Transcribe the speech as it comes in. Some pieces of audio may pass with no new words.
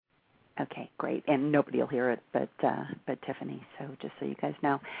Okay, great. And nobody will hear it but Tiffany, so just so you guys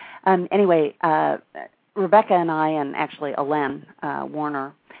know. Anyway, Rebecca and I, and actually Alen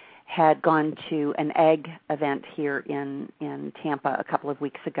Warner, had gone to an egg event here in Tampa a couple of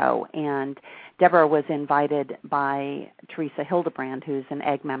weeks ago, and Deborah was invited by Teresa Hildebrand, who's an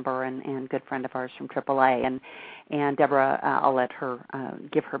egg member and good friend of ours from AAA, and Deborah, I'll let her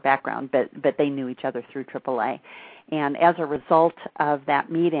give her background, but they knew each other through AAA. And as a result of that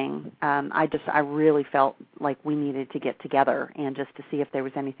meeting, I really felt like we needed to get together and just to see if there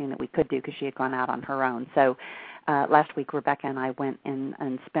was anything that we could do, because she had gone out on her own. So last week, Rebecca and I went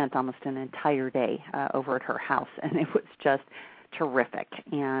and spent almost an entire day over at her house, and it was just terrific.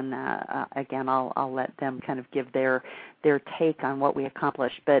 And again, I'll let them kind of give their take on what we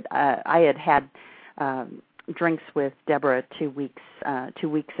accomplished. But I had drinks with Deborah 2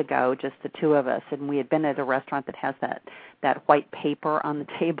 weeks ago, just the two of us, and we had been at a restaurant that has that white paper on the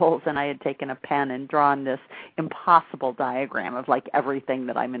tables, and I had taken a pen and drawn this impossible diagram of like everything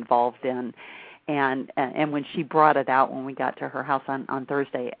that I'm involved in. And when she brought it out when we got to her house on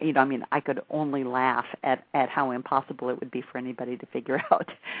Thursday, I could only laugh at how impossible it would be for anybody to figure out,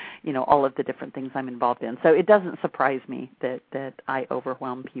 all of the different things I'm involved in. So it doesn't surprise me that I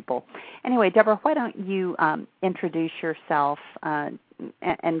overwhelm people. Anyway, Deborah, why don't you introduce yourself and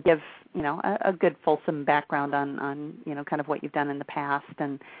give, a good fulsome background on kind of what you've done in the past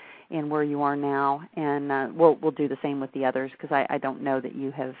and where you are now, and we'll do the same with the others, because I don't know that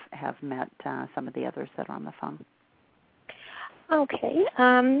you have met some of the others that are on the phone. Okay.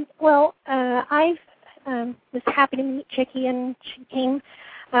 I was happy to meet Chicky, and she came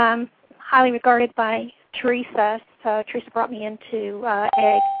highly regarded by Teresa. So Teresa brought me into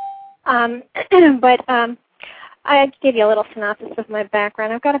egg. But I give you a little synopsis of my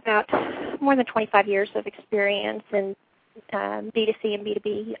background. I've got about more than 25 years of experience in B2C and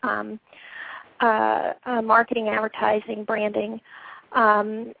B2B, marketing, advertising, branding,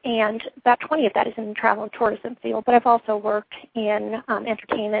 and about 20 of that is in the travel and tourism field. But I've also worked in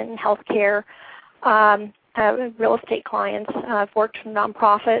entertainment and healthcare, real estate clients. I've worked for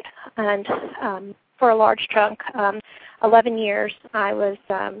nonprofit, and for a large chunk, 11 years, 11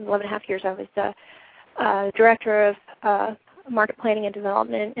 and a half years, I was director of market planning and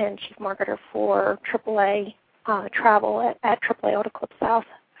development and chief marketer for AAA travel at AAA Auto Club South,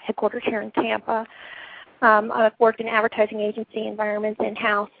 headquartered here in Tampa. I've worked in advertising agency environments,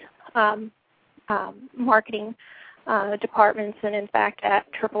 in-house marketing departments, and in fact at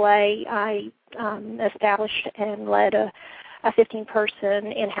AAA I established and led a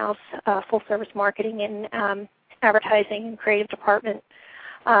 15-person in-house full-service marketing and advertising and creative department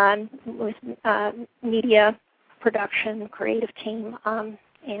with media production, creative team,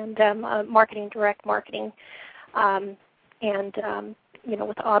 and direct marketing, and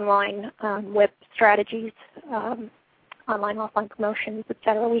with online web strategies, online, offline promotions, et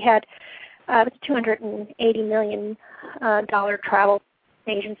cetera. We had a $280 million travel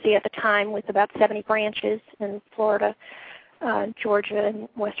agency at the time with about 70 branches in Florida, Georgia, and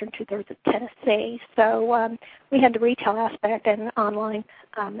western two-thirds of Tennessee. So we had the retail aspect and online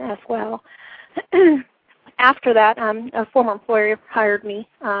as well. After that, a former employer hired me,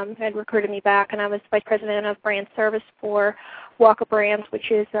 had recruited me back, and I was vice president of brand service for Walker Brands,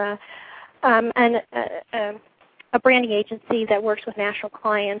 which is a branding agency that works with national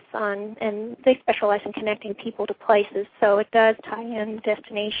clients and they specialize in connecting people to places. So it does tie in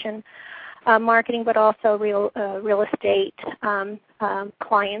destination marketing, but also real estate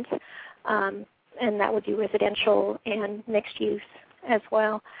clients, and that would be residential and mixed use as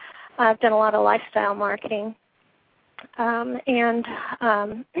well. I've done a lot of lifestyle marketing and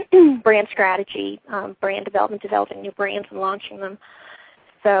brand strategy, brand development, developing new brands and launching them.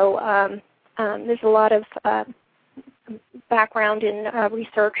 So there's a lot of background in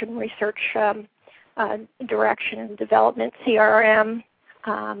research and research direction and development, CRM.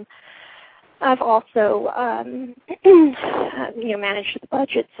 I've also managed the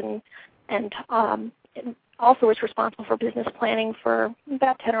budgets and also was responsible for business planning for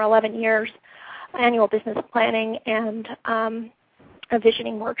about 10 or 11 years, annual business planning and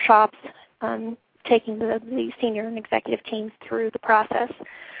visioning workshops, taking the senior and executive teams through the process.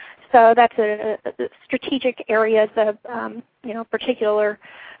 So that's a strategic areas of particular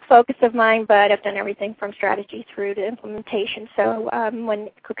focus of mine, but I've done everything from strategy through to implementation. So when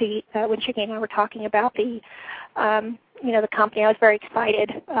Chicky and I were talking about the company, I was very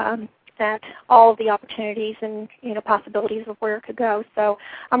excited at all of the opportunities and possibilities of where it could go. So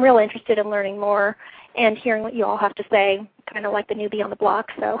I'm really interested in learning more and hearing what you all have to say, kind of like the newbie on the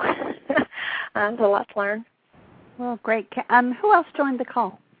block. So there's a lot to learn. Well, great. Who else joined the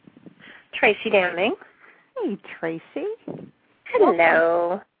call? Tracy Downing. Hey, Tracy.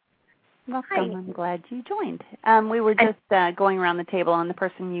 Hello. Welcome. Hi. I'm glad you joined. We were just going around the table, and the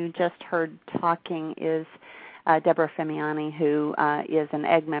person you just heard talking is Deborah Femiani, who is an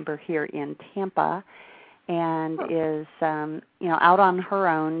egg member here in Tampa, and is out on her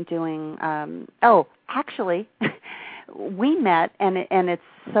own doing. Actually, we met, and it's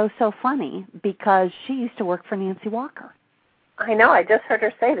so funny because she used to work for Nancy Walker. I know. I just heard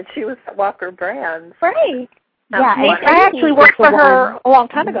her say that she was at Walker Brands. Right. Yeah, I actually worked for her a long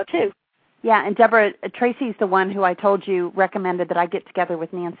time ago too. Yeah, and Deborah, Tracy's the one who I told you recommended that I get together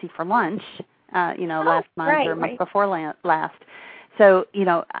with Nancy for lunch. Last month or month before last. So,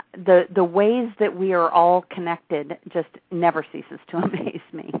 the ways that we are all connected just never ceases to amaze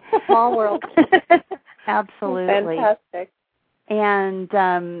me. Small world. Absolutely. Fantastic.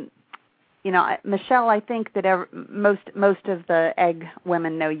 And, Michelle, I think that most of the egg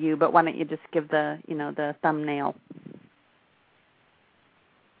women know you, but why don't you just give the thumbnail.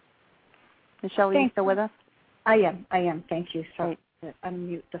 Michelle, are you still with us? I am. Thank you. Sorry to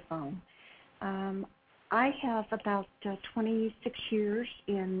unmute the phone. I have about 26 years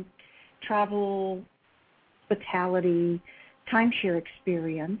in travel, hospitality, timeshare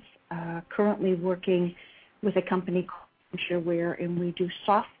experience, currently working with a company called Timeshareware, and we do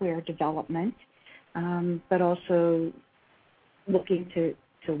software development, but also looking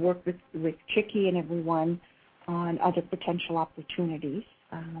to work with Chicky and everyone on other potential opportunities.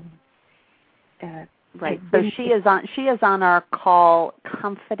 Right. So she is on our call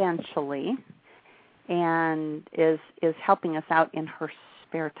confidentially, and is helping us out in her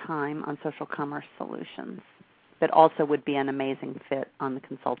spare time on social commerce solutions, but also would be an amazing fit on the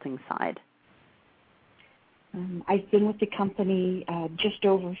consulting side. I've been with the company just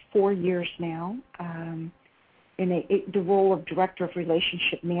over 4 years now in the role of Director of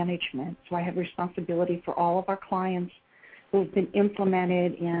Relationship Management. So I have responsibility for all of our clients who have been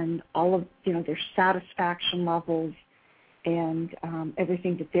implemented in all of their satisfaction levels and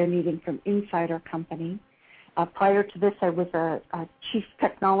everything that they're needing from inside our company. Prior to this, I was a Chief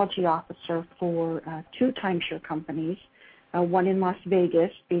Technology Officer for 2 timeshare companies, one in Las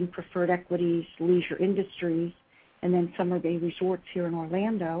Vegas, being Preferred Equities, Leisure Industries, and then Summer Bay Resorts here in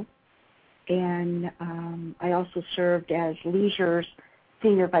Orlando. And I also served as Leisure's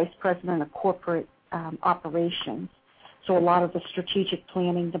Senior Vice President of Corporate Operations. So a lot of the strategic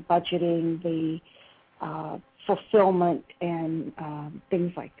planning, the budgeting, the fulfillment, and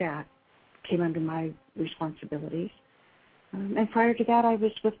things like that came under my responsibilities. And prior to that, I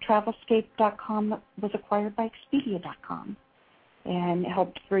was with Travelscape.com, that was acquired by Expedia.com, and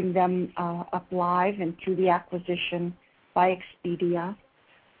helped bring them up live and through the acquisition by Expedia.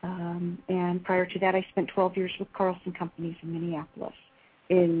 And prior to that, I spent 12 years with Carlson Companies in Minneapolis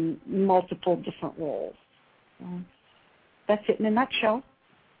in multiple different roles. That's it in a nutshell.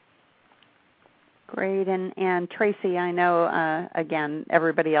 Great. And Tracy, I know, again,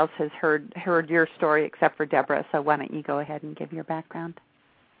 everybody else has heard your story except for Deborah, so why don't you go ahead and give your background?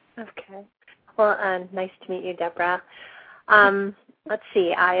 Okay. Well, nice to meet you, Deborah. Let's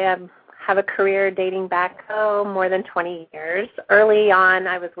see. I have a career dating back, more than 20 years. Early on,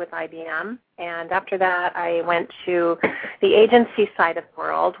 I was with IBM, and after that, I went to the agency side of the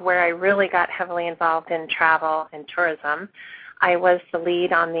world where I really got heavily involved in travel and tourism. I was the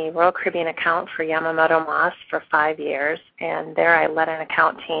lead on the Royal Caribbean account for Yamamoto Moss for 5 years, and there I led an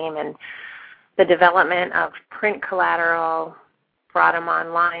account team and the development of print collateral, brought them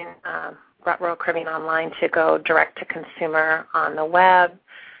online, brought Royal Caribbean online to go direct to consumer on the web.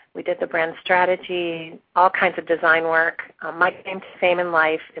 We did the brand strategy, all kinds of design work. My claim to fame in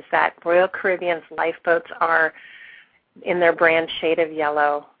life is that Royal Caribbean's lifeboats are in their brand shade of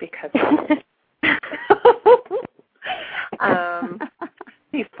yellow because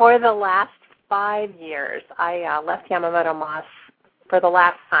before the last 5 years, I left Yamamoto Moss for the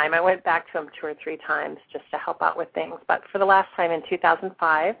last time. I went back to them 2 or 3 times just to help out with things, but for the last time in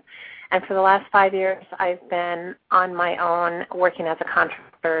 2005. And for the last 5 years, I've been on my own working as a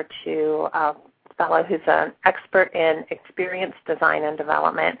contractor to a fellow who's an expert in experience design and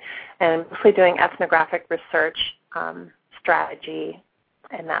development, and mostly doing ethnographic research, strategy,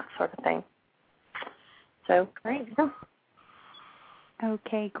 and that sort of thing. So great.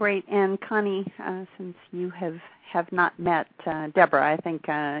 Okay, great. And Connie, since you have not met Deborah, I think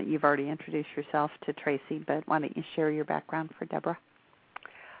you've already introduced yourself to Tracy, but why don't you share your background for Deborah?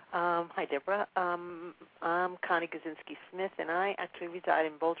 Hi, Deborah. I'm Connie Gazinski-Smith, and I actually reside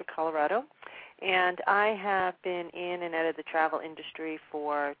in Boulder, Colorado. And I have been in and out of the travel industry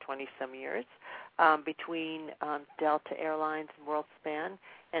for 20-some years, between Delta Airlines and WorldSpan,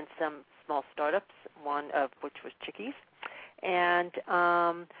 and some small startups, one of which was Chickies. And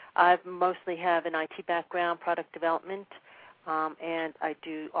I mostly have an IT background, product development, and I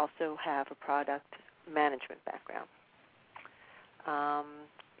do also have a product management background.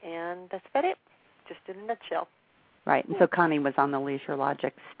 And that's about it, just in a nutshell. Right. And so Connie was on the Leisure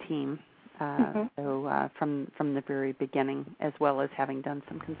Logics team, so from the very beginning, as well as having done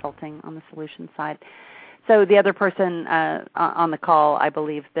some consulting on the solution side. So the other person on the call, I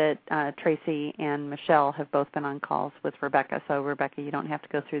believe that Tracy and Michelle have both been on calls with Rebecca. So Rebecca, you don't have to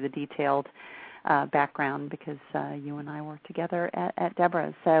go through the detailed background because you and I were together at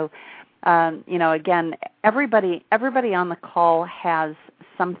Deborah's. So, again, everybody on the call has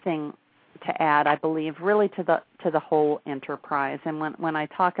something to add, I believe, really to the whole enterprise. And when I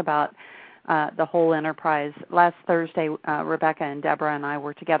talk about the whole enterprise, last Thursday, Rebecca and Deborah and I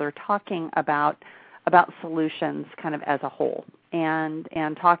were together talking about solutions kind of as a whole, and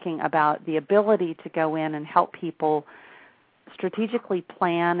talking about the ability to go in and help people strategically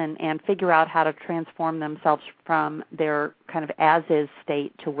plan and figure out how to transform themselves from their kind of as-is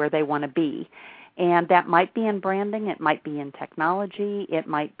state to where they want to be. And that might be in branding, it might be in technology, it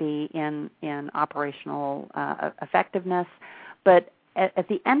might be in operational effectiveness. But at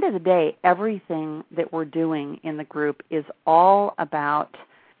the end of the day, everything that we're doing in the group is all about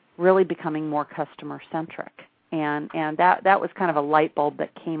really becoming more customer-centric. And that was kind of a light bulb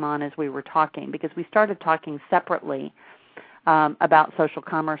that came on as we were talking, because we started talking separately about social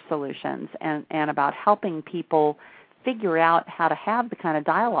commerce solutions and about helping people figure out how to have the kind of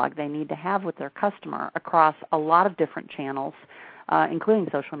dialogue they need to have with their customer across a lot of different channels, including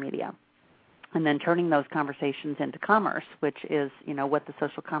social media, and then turning those conversations into commerce, which is, what the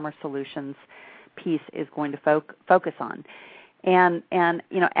social commerce solutions piece is going to focus on. And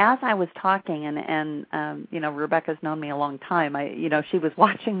as I was talking, and Rebecca's known me a long time. She was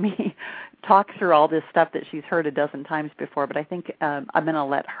watching me talk through all this stuff that she's heard a dozen times before. But I think I'm going to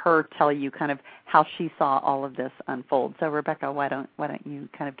let her tell you kind of how she saw all of this unfold. So, Rebecca, why don't you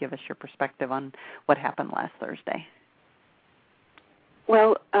kind of give us your perspective on what happened last Thursday?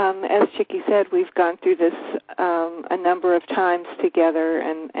 Well, as Chickie said, we've gone through this a number of times together,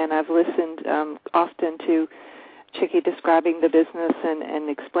 and I've listened often to Chickie describing the business and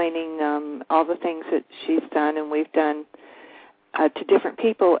explaining all the things that she's done and we've done to different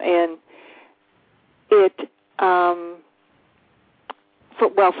people. And it,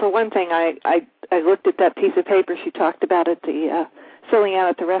 for one thing, I looked at that piece of paper she talked about at the filling out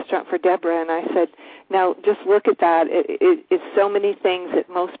at the restaurant for Deborah, and I said, now just look at that. It's so many things that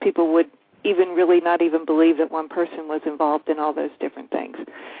most people would really not even believe that one person was involved in all those different things.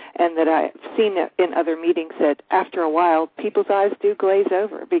 And that I've seen in other meetings that after a while, people's eyes do glaze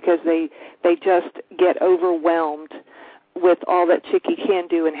over because they just get overwhelmed with all that Chickie can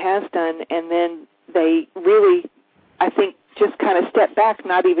do and has done, and then they really, I think, just kind of step back,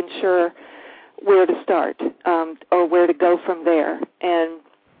 not even sure where to start or where to go from there. And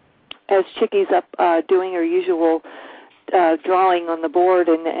as Chickie's up doing her usual drawing on the board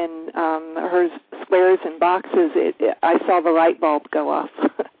and her squares and boxes, I saw the light bulb go off.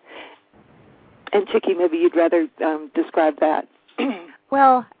 And Chickie, maybe you'd rather describe that.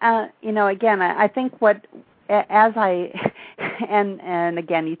 Well, again, I think and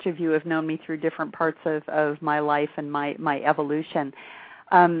again, each of you have known me through different parts of my life and my evolution.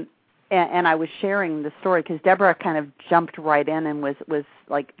 And I was sharing the story because Deborah kind of jumped right in and was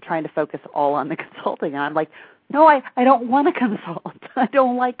like trying to focus all on the consulting. And I'm like, no, I don't want to consult. I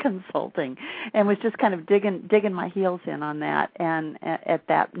don't like consulting, and was just kind of digging my heels in on that, and at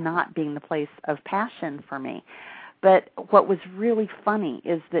that not being the place of passion for me. But what was really funny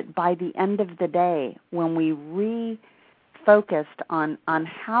is that by the end of the day, when we refocused on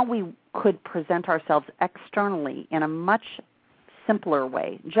how we could present ourselves externally in a much simpler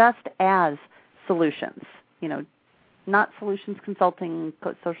way, just as solutions, not solutions consulting,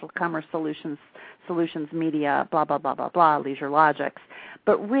 social commerce solutions media, blah, blah, blah, blah, blah, Leisure Logics,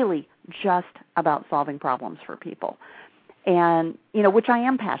 but really just about solving problems for people, and, which I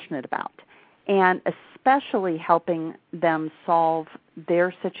am passionate about, and especially helping them solve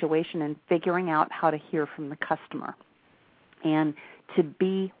their situation and figuring out how to hear from the customer and to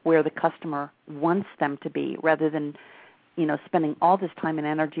be where the customer wants them to be rather than, spending all this time and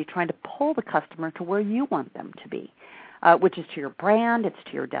energy trying to pull the customer to where you want them to be. Which is to your brand, it's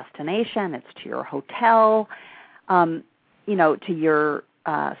to your destination, it's to your hotel, to your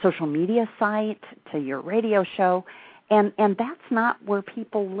social media site, to your radio show, and that's not where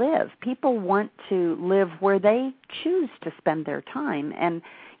people live. People want to live where they choose to spend their time, and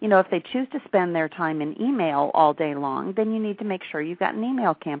if they choose to spend their time in email all day long, then you need to make sure you've got an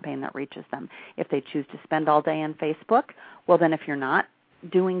email campaign that reaches them. If they choose to spend all day in Facebook, well, then if you're not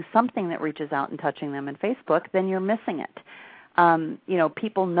doing something that reaches out and touching them in Facebook, then you're missing it.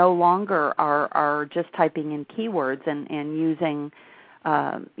 People no longer are just typing in keywords and using,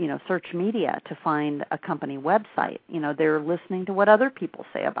 search media to find a company website. They're listening to what other people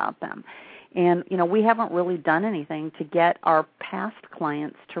say about them. And, we haven't really done anything to get our past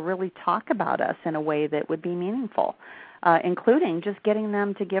clients to really talk about us in a way that would be meaningful, including just getting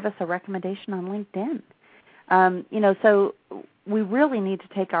them to give us a recommendation on LinkedIn. So we really need to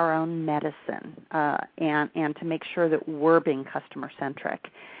take our own medicine and to make sure that we're being customer-centric.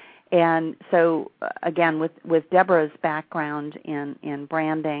 And so, again, with Deborah's background in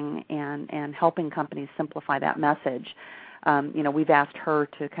branding and helping companies simplify that message, we've asked her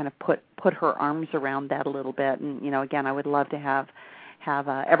to kind of put her arms around that a little bit. And, again, I would love to have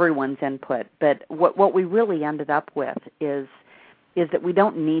everyone's input. But what we really ended up with is that we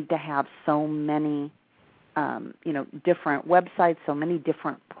don't need to have so many different websites, so many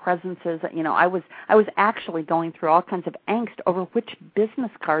different presences. I was actually going through all kinds of angst over which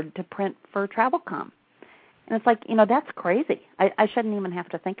business card to print for TravelCom. And it's like, that's crazy. I shouldn't even have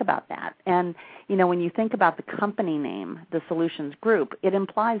to think about that. And, when you think about the company name, the Solutions Group, it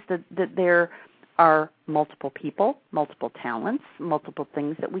implies that there are multiple people, multiple talents, multiple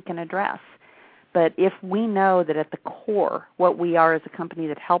things that we can address. But if we know that at the core, what we are is a company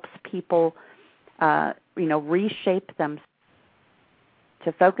that helps people reshape them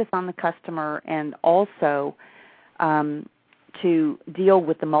to focus on the customer and also to deal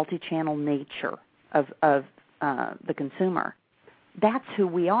with the multi-channel nature of the consumer, that's who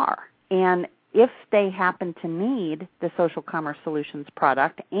we are. And if they happen to need the Social Commerce Solutions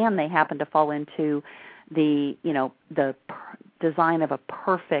product and they happen to fall into the design of a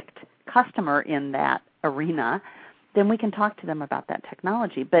perfect customer in that arena, then we can talk to them about that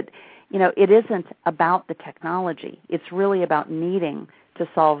technology. But, it isn't about the technology. It's really about needing to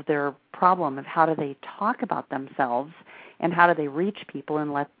solve their problem of how do they talk about themselves and how do they reach people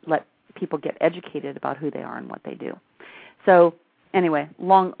and let people get educated about who they are and what they do. So anyway,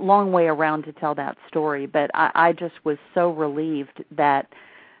 long way around to tell that story, but I just was so relieved that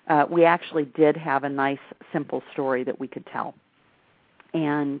we actually did have a nice, simple story that we could tell,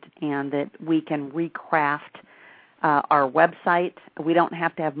 and that we can recraft our website. We don't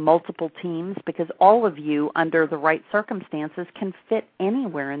have to have multiple teams because all of you, under the right circumstances, can fit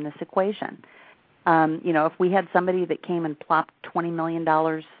anywhere in this equation. If we had somebody that came and plopped $20 million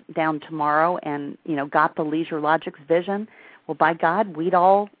down tomorrow and, got the Leisure Logic's vision, well, by God, we'd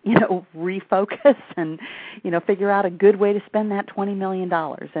all, refocus and, figure out a good way to spend that $20 million,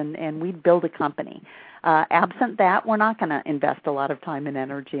 and we'd build a company. Absent that, we're not going to invest a lot of time and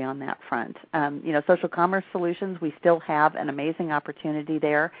energy on that front. Social Commerce Solutions, we still have an amazing opportunity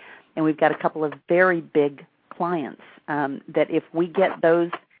there, and we've got a couple of very big clients that if we get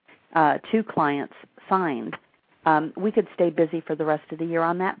those 2 clients signed, we could stay busy for the rest of the year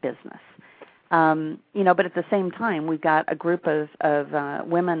on that business. But at the same time, we've got a group of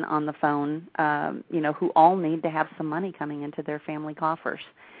women on the phone, who all need to have some money coming into their family coffers.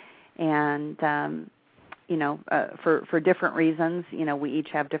 And, for different reasons, we each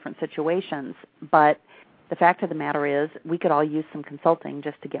have different situations. But the fact of the matter is we could all use some consulting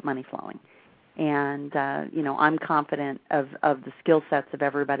just to get money flowing. And, I'm confident of the skill sets of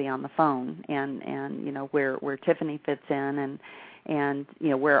everybody on the phone and where Tiffany fits in and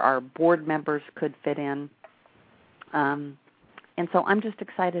where our board members could fit in. And so I'm just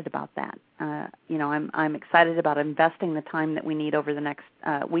excited about that. I'm excited about investing the time that we need over the next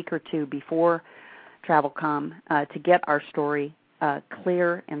week or two before TravelCom to get our story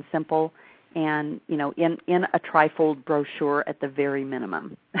clear and simple and, in a trifold brochure at the very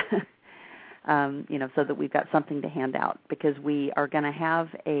minimum. So that we've got something to hand out, because we are going to have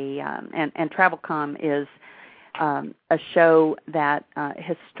and TravelCom is a show that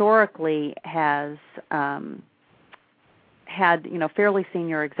historically has had, fairly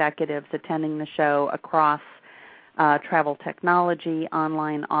senior executives attending the show across travel technology,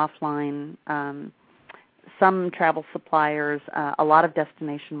 online, offline, some travel suppliers, a lot of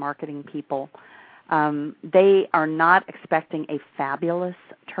destination marketing people. They are not expecting a fabulous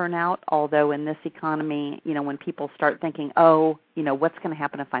turnout, although in this economy, when people start thinking, what's going to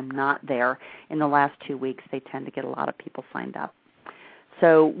happen if I'm not there, in the last 2 weeks, they tend to get a lot of people signed up.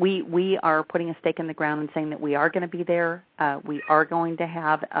 So we are putting a stake in the ground and saying that we are going to be there. We are going to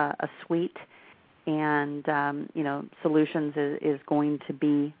have a suite, and, Solutions is going to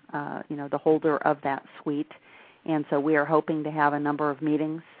be, the holder of that suite. And so we are hoping to have a number of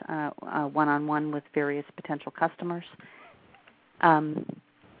meetings, one-on-one with various potential customers. So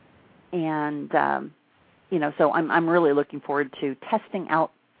I'm really looking forward to testing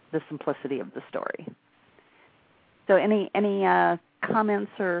out the simplicity of the story. So any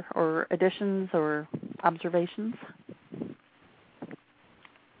comments or additions or observations?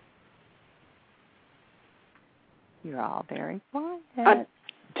 You're all very quiet. I'm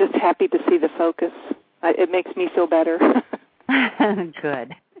just happy to see the focus. It makes me feel better.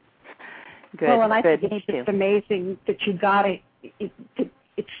 Good. Well, and I Good. think it's amazing that you got it.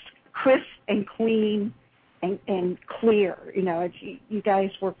 It's crisp and clean and clear. You guys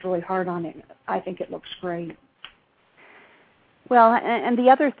worked really hard on it. I think it looks great. Well, and the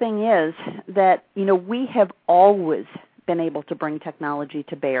other thing is that, we have always been able to bring technology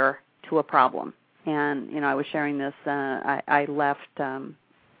to bear to a problem. And, I was sharing this, I left,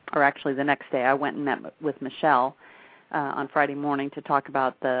 or actually the next day I went and met with Michelle on Friday morning to talk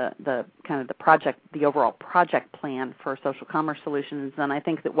about the kind of the overall project plan for social commerce solutions. And I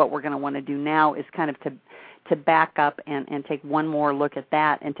think that what we're going to want to do now is kind of to back up and take one more look at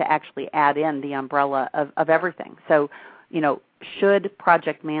that and to actually add in the umbrella of everything. So, should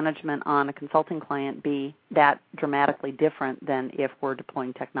project management on a consulting client be that dramatically different than if we're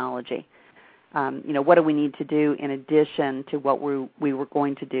deploying technology? What do we need to do in addition to what we were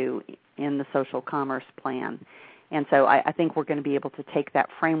going to do in the social commerce plan? And so I think we're going to be able to take that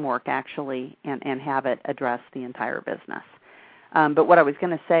framework actually and have it address the entire business. But what I was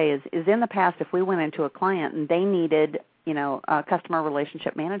going to say is in the past, if we went into a client and they needed, customer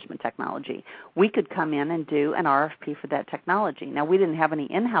relationship management technology, we could come in and do an RFP for that technology. Now, we didn't have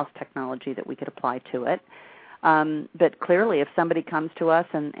any in-house technology that we could apply to it. But clearly, if somebody comes to us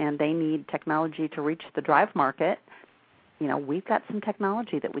and they need technology to reach the drive market, we've got some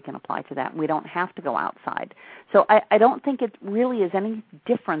technology that we can apply to that, and we don't have to go outside. So I don't think it really is any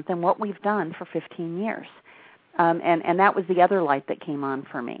different than what we've done for 15 years. And that was the other light that came on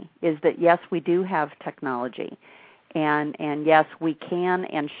for me, is that, yes, we do have technology. And yes, we can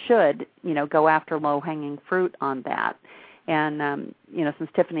and should, go after low-hanging fruit on that. And, since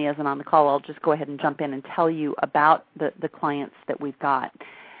Tiffany isn't on the call, I'll just go ahead and jump in and tell you about the clients that we've got.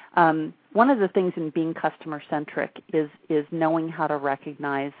 One of the things in being customer-centric is knowing how to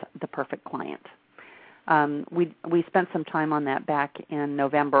recognize the perfect client. We spent some time on that back in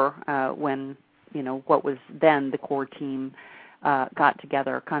November when, what was then the core team got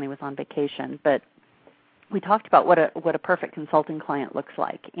together. Connie was on vacation. But we talked about what a perfect consulting client looks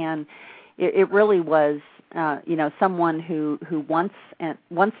like. And it really was, someone who wants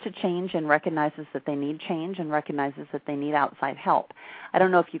to change and recognizes that they need change and recognizes that they need outside help. I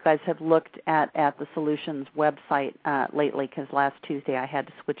don't know if you guys have looked at the Solutions website lately, because last Tuesday I had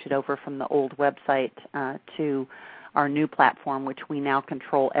to switch it over from the old website to our new platform, which we now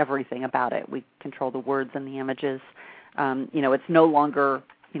control everything about it. We control the words and the images. It's no longer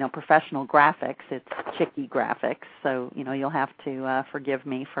professional graphics. It's chicky graphics. So, you'll have to forgive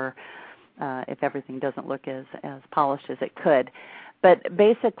me for if everything doesn't look as polished as it could. But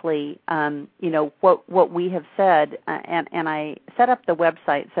basically, what we have said, and I set up the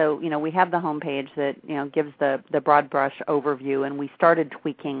website, so, we have the homepage that, gives the broad brush overview, and we started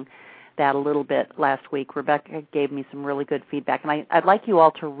tweaking that a little bit last week. Rebecca gave me some really good feedback, and I'd like you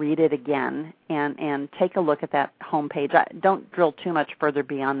all to read it again and take a look at that homepage. Don't drill too much further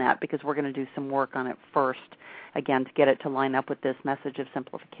beyond that, because we're going to do some work on it first, again, to get it to line up with this message of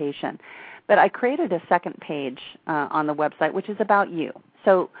simplification. But I created a second page on the website, which is about you.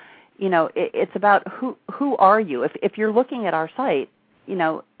 So, it's about who are you. If you're looking at our site,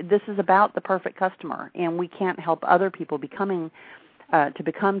 this is about the perfect customer, and we can't help other people to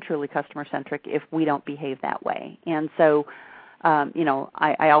become truly customer-centric if we don't behave that way. And so,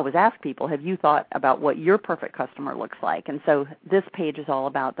 I always ask people, have you thought about what your perfect customer looks like? And so this page is all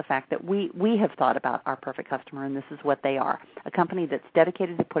about the fact that we have thought about our perfect customer, and this is what they are: a company that's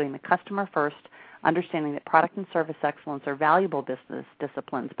dedicated to putting the customer first, understanding that product and service excellence are valuable business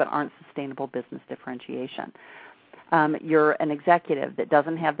disciplines but aren't sustainable business differentiation. You're an executive that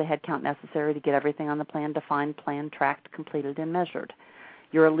doesn't have the headcount necessary to get everything on the plan defined, planned, tracked, completed, and measured.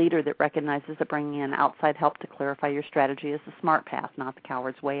 You're a leader that recognizes that bringing in outside help to clarify your strategy is the smart path, not the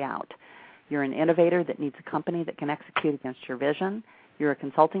coward's way out. You're an innovator that needs a company that can execute against your vision. You're a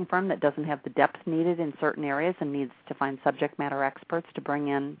consulting firm that doesn't have the depth needed in certain areas and needs to find subject matter experts to bring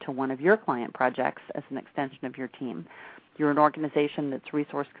in to one of your client projects as an extension of your team. You're an organization that's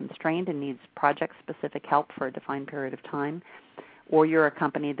resource constrained and needs project-specific help for a defined period of time. Or you're a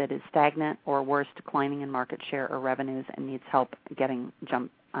company that is stagnant or worse, declining in market share or revenues and needs help getting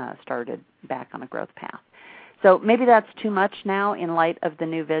started back on a growth path. So maybe that's too much now in light of the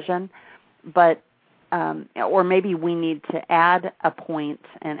new vision, but or maybe we need to add a point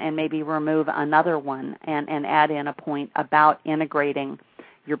and maybe remove another one and add in a point about integrating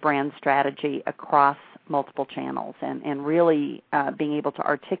your brand strategy across multiple channels and really being able to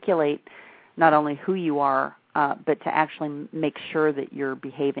articulate not only who you are, but to actually make sure that you're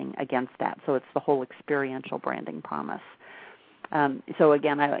behaving against that. So it's the whole experiential branding promise. So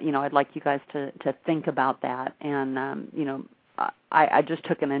again, I'd like you guys to think about that. And I just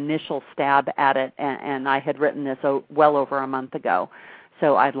took an initial stab at it, and I had written this well over a month ago.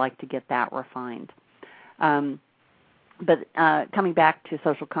 So I'd like to get that refined. But coming back to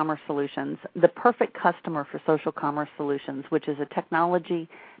Social Commerce Solutions, the perfect customer for Social Commerce Solutions, which is a technology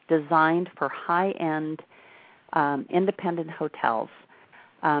designed for high-end independent hotels,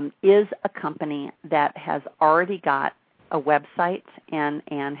 is a company that has already got a website and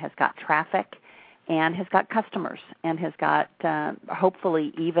has got traffic and has got customers and has got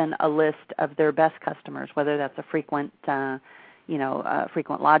hopefully even a list of their best customers, whether that's a frequent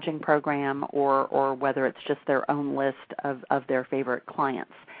frequent lodging program or whether it's just their own list of their favorite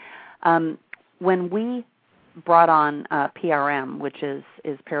clients. When we brought on PRM, which is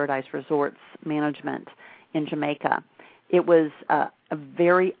Paradise Resorts Management in Jamaica, it was a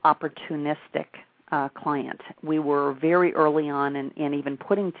very opportunistic client. We were very early on in even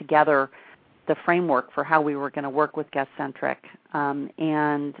putting together the framework for how we were going to work with Guest-Centric,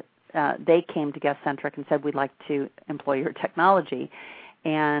 and they came to Guest-Centric and said, we'd like to employ your technology,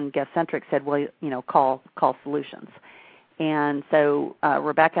 and Guest-Centric said, well, call Solutions. And so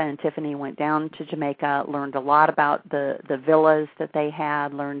Rebecca and Tiffany went down to Jamaica, learned a lot about the villas that they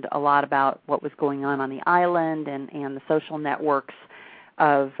had, learned a lot about what was going on the island and the social networks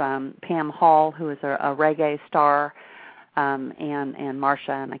of Pam Hall, who is a reggae star, and Marsha,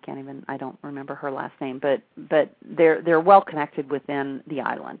 and I don't remember her last name, but they're well connected within the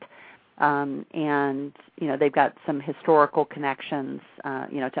island, and they've got some historical connections,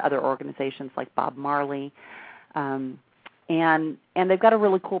 to other organizations like Bob Marley, and they've got a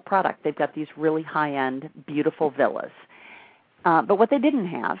really cool product. They've got these really high-end, beautiful villas, but what they didn't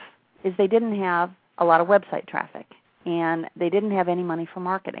have is they didn't have a lot of website traffic, and they didn't have any money for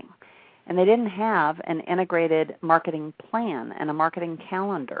marketing. And they didn't have an integrated marketing plan and a marketing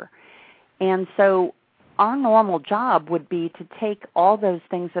calendar. And so our normal job would be to take all those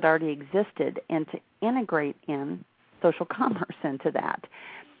things that already existed and to integrate in social commerce into that.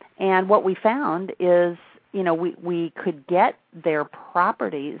 And what we found is, we could get their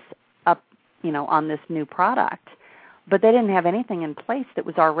properties up, on this new product, but they didn't have anything in place that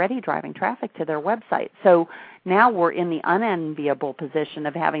was already driving traffic to their website. So now we're in the unenviable position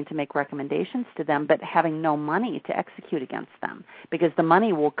of having to make recommendations to them, but having no money to execute against them, because the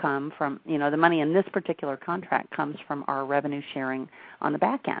money will come from, the money in this particular contract comes from our revenue sharing on the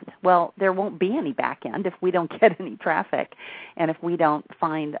back end. Well, there won't be any back end if we don't get any traffic, and if we don't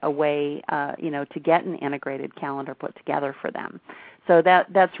find a way, to get an integrated calendar put together for them. So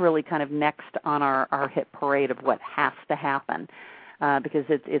that's really kind of next on our hit parade of what has to happen, because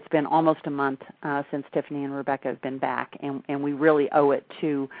it's been almost a month since Tiffany and Rebecca have been back, and we really owe it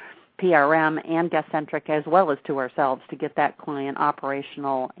to PRM and Guest-Centric as well as to ourselves to get that client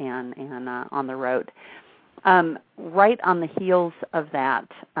operational and on the road. Right on the heels of that,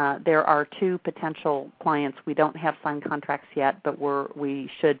 there are two potential clients. We don't have signed contracts yet, but we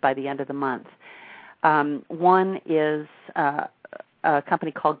should by the end of the month. One is a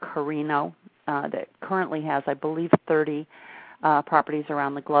company called Carino that currently has, I believe, 30 properties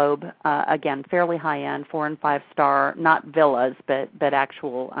around the globe. Again, fairly high-end, 4- and 5-star, not villas, but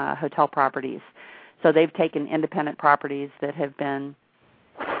actual hotel properties. So they've taken independent properties that have been,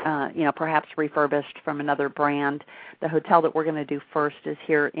 perhaps refurbished from another brand. The hotel that we're going to do first is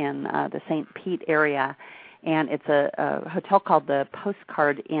here in the St. Pete area, and it's a hotel called the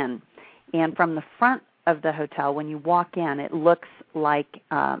Postcard Inn. And from the front of the hotel, when you walk in, it looks like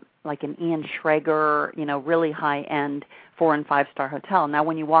an Ian Schrager, really high-end 4- and 5-star hotel. Now,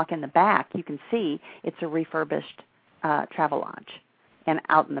 when you walk in the back, you can see it's a refurbished travel lodge. And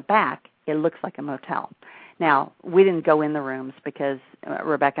out in the back, it looks like a motel. Now, we didn't go in the rooms because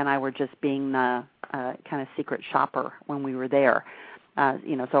Rebecca and I were just being the kind of secret shopper when we were there.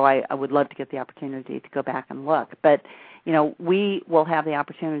 So I would love to get the opportunity to go back and look. But we will have the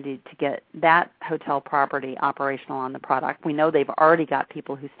opportunity to get that hotel property operational on the product. We know they've already got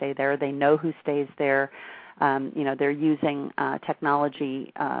people who stay there. They know who stays there. They're using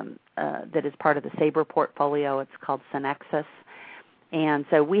technology that is part of the Sabre portfolio. It's called Synexus. And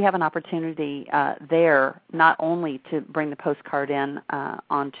so we have an opportunity there not only to bring the postcard in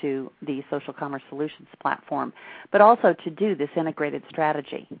onto the Social Commerce Solutions platform, but also to do this integrated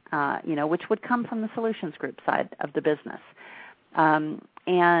strategy, which would come from the Solutions Group side of the business. And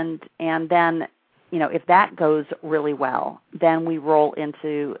then, if that goes really well, then we roll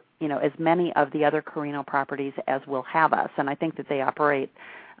into, as many of the other Carino properties as will have us. And I think that they operate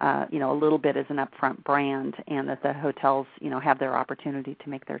a little bit as an upfront brand, and that the hotels, have their opportunity to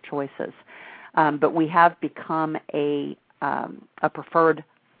make their choices. But we have become a preferred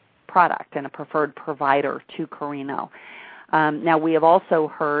product and a preferred provider to Carino. Now we have also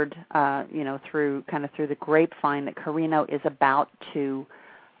heard, through the grapevine, that Carino is about to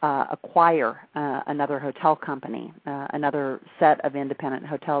acquire another hotel company, another set of independent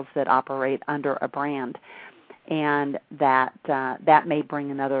hotels that operate under a brand. And that may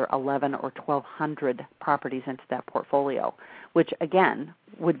bring another 1,100 or 1,200 properties into that portfolio, which, again,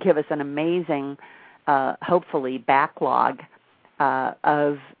 would give us an amazing, hopefully, backlog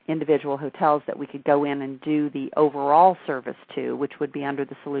of individual hotels that we could go in and do the overall service to, which would be under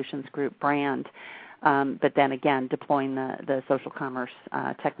the Solutions Group brand, but then, again, deploying the social commerce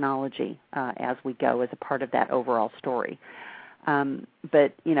technology as we go as a part of that overall story.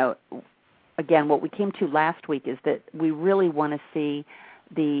 But, again, what we came to last week is that we really want to see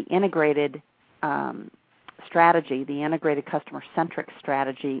the integrated strategy, the integrated customer-centric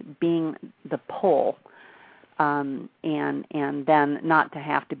strategy being the pull, and then not to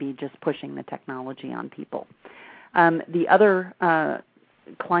have to be just pushing the technology on people. The other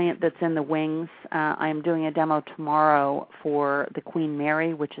client that's in the wings, I'm doing a demo tomorrow for the Queen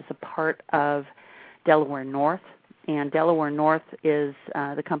Mary, which is a part of Delaware North. And Delaware North is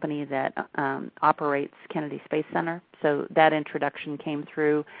the company that operates Kennedy Space Center. So that introduction came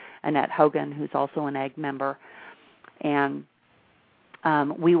through Annette Hogan, who's also an AG member. And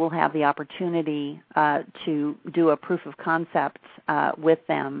we will have the opportunity to do a proof of concept with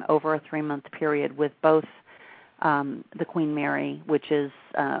them over a 3-month period with both the Queen Mary, which is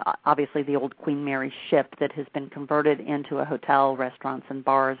obviously the old Queen Mary ship that has been converted into a hotel, restaurants, and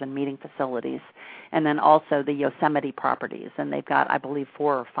bars and meeting facilities, and then also the Yosemite properties. And they've got, I believe,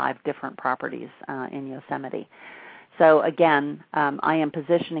 4 or 5 different properties in Yosemite. So again, I am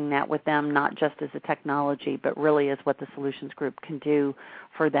positioning that with them not just as a technology, but really as what the Solutions Group can do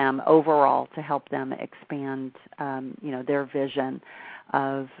for them overall to help them expand, their vision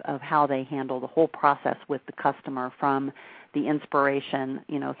of how they handle the whole process with the customer, from the inspiration,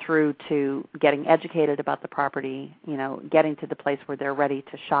 through to getting educated about the property, getting to the place where they're ready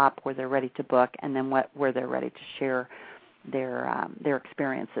to shop, where they're ready to book, and then where they're ready to share their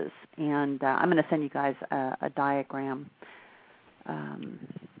experiences. And I'm going to send you guys a diagram. Hang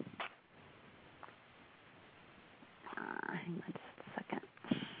on just a second.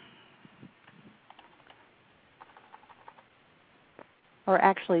 Or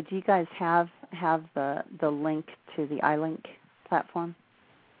actually, do you guys have the link to the iLink platform?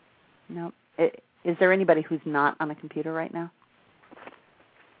 No. Is there anybody who's not on a computer right now?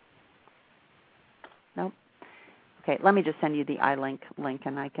 Nope. Okay, let me just send you the iLink link,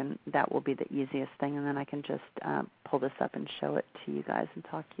 and that will be the easiest thing, and then I can just pull this up and show it to you guys and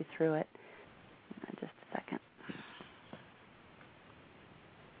talk you through it. Just a second.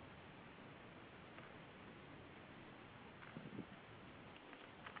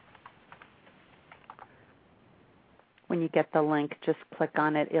 When you get the link, just click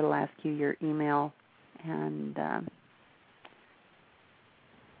on it. It'll ask you your email, and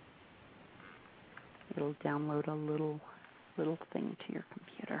it'll download a little thing to your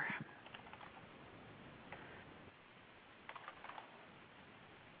computer.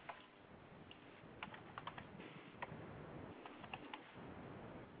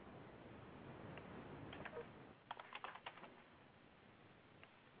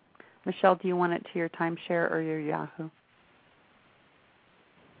 Michelle, do you want it to your timeshare or your Yahoo?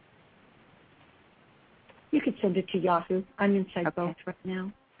 You could send it to Yahoo. I'm inside both right now.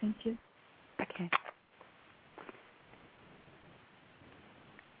 Thank you. Okay.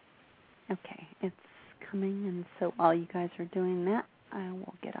 Okay, it's coming, and so while you guys are doing that, I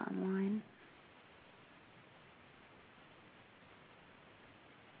will get online.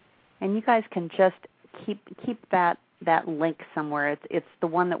 And you guys can just keep that link somewhere. It's the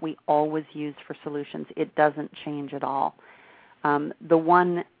one that we always use for Solutions. It doesn't change at all. The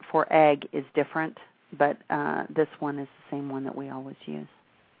one for Egg is different, but this one is the same one that we always use.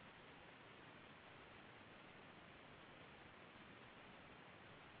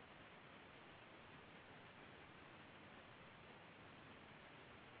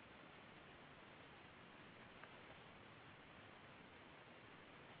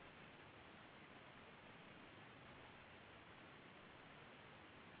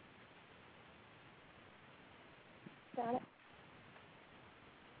 got it.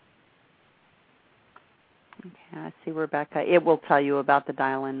 Okay, I see, Rebecca. It will tell you about the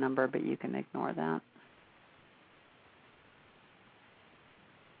dial-in number, but you can ignore that.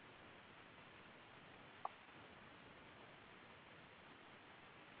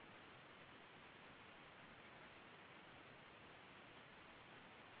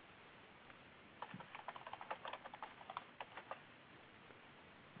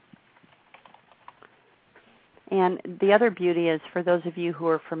 And the other beauty is, for those of you who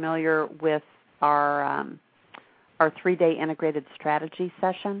are familiar with our 3-day integrated strategy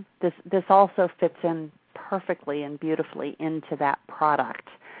session, this also fits in perfectly and beautifully into that product.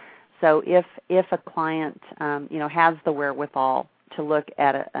 So if a client has the wherewithal to look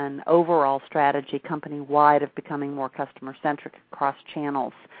at an overall strategy company-wide of becoming more customer-centric across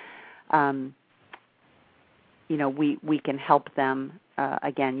channels, we can help them,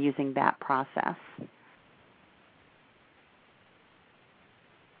 again, using that process.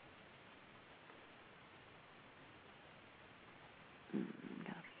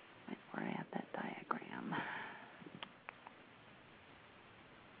 Where I have that diagram.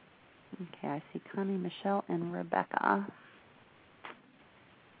 Okay, I see Connie, Michelle, and Rebecca.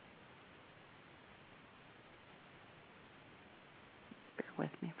 Bear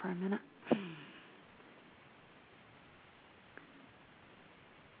with me for a minute.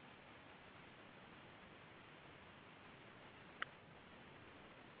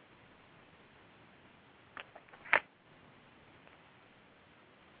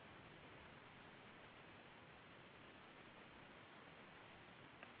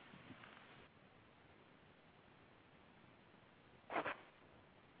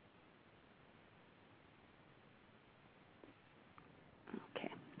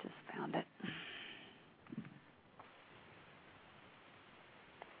 Found it.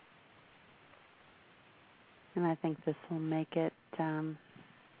 And I think this will make it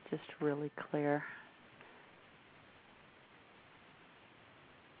just really clear.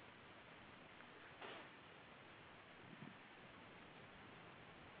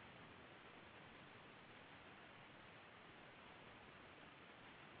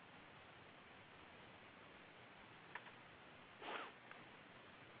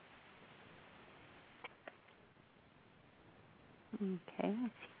 Okay, I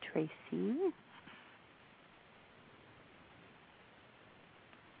see Tracy.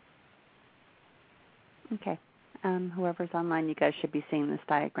 Okay, whoever's online, you guys should be seeing this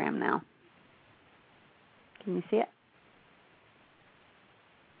diagram now. Can you see it?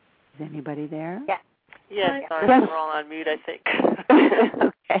 Is anybody there? Yeah. Yes, sorry, we're all on mute, I think.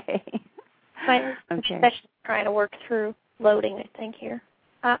 Okay. My session's trying to work through loading, I think, here.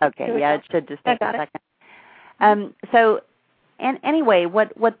 Okay, yeah, it should just take a second. And anyway,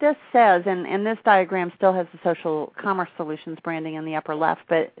 what this says, and this diagram still has the social commerce solutions branding in the upper left,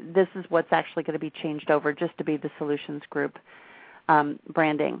 but this is what's actually going to be changed over just to be the solutions group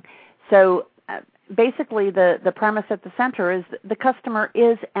branding. So basically the premise at the center is the customer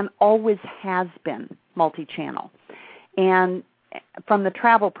is and always has been multi-channel. And from the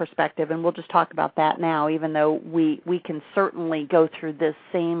travel perspective, and we'll just talk about that now, even though we can certainly go through this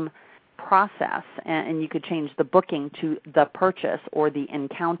same process, and you could change the booking to the purchase or the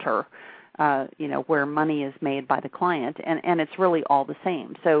encounter, where money is made by the client, and it's really all the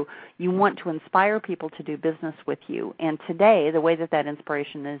same. So you want to inspire people to do business with you, and today the way that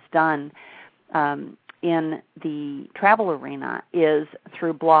inspiration is done in the travel arena is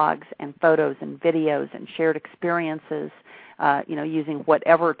through blogs and photos and videos and shared experiences, using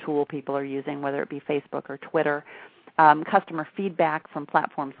whatever tool people are using, whether it be Facebook or Twitter. Customer feedback from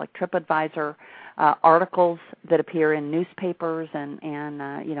platforms like TripAdvisor, articles that appear in newspapers and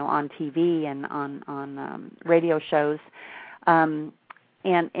on TV and on radio shows,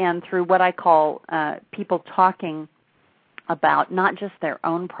 and through what I call people talking about not just their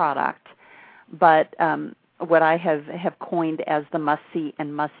own product, but what I have coined as the must-see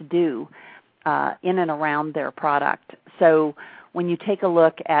and must-do in and around their product. So when you take a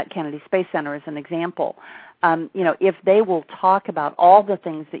look at Kennedy Space Center as an example, if they will talk about all the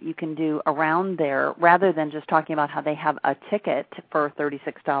things that you can do around there, rather than just talking about how they have a ticket for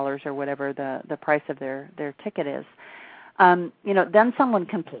 $36 or whatever the price of their ticket is, then someone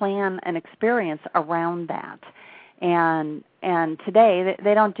can plan an experience around that. And today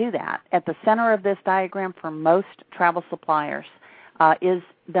they don't do that. At the center of this diagram for most travel suppliers is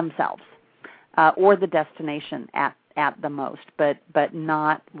themselves or the destination at the most, but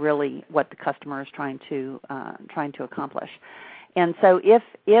not really what the customer is trying to accomplish. And so if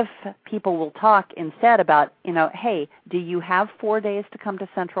people will talk instead about, hey, do you have 4 days to come to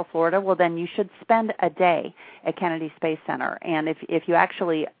Central Florida? Well, then you should spend a day at Kennedy Space Center. And if you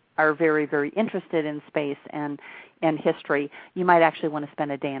actually are very, very interested in space and history, you might actually want to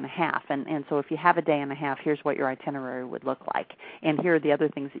spend a day and a half. And so if you have a day and a half, here's what your itinerary would look like. And here are the other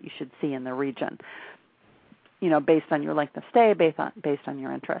things that you should see in the region, based on your length of stay, based on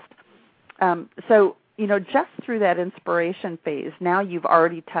your interest. So just through that inspiration phase, now you've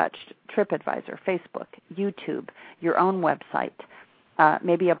already touched TripAdvisor, Facebook, YouTube, your own website,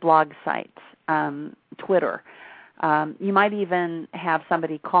 maybe a blog site, Twitter. You might even have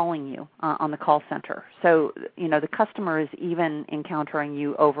somebody calling you on the call center. So, the customer is even encountering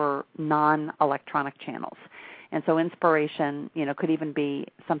you over non-electronic channels. And so inspiration, could even be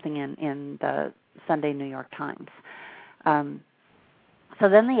something in the Sunday New York Times. So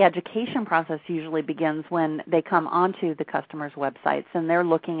then the education process usually begins when they come onto the customer's websites and they're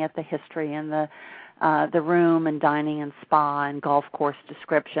looking at the history and the room and dining and spa and golf course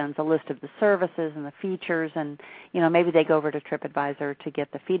descriptions, a list of the services and the features, and maybe they go over to TripAdvisor to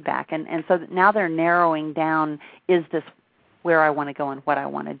get the feedback. And so now they're narrowing down, is this where I want to go and what I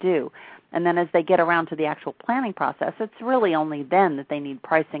want to do? And then as they get around to the actual planning process, it's really only then that they need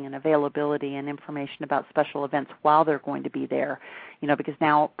pricing and availability and information about special events while they're going to be there, because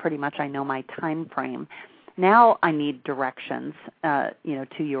now pretty much I know my time frame. Now I need directions, to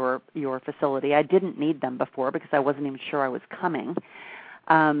your facility. I didn't need them before because I wasn't even sure I was coming.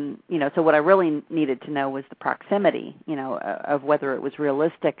 So what I really needed to know was the proximity, of whether it was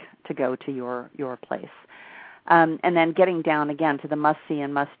realistic to go to your place. And then getting down again to the must-see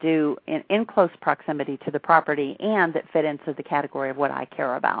and must-do in close proximity to the property and that fit into the category of what I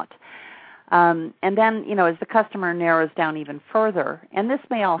care about. And then, as the customer narrows down even further, and this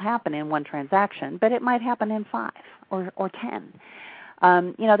may all happen in one transaction, but it might happen in 5 or 10.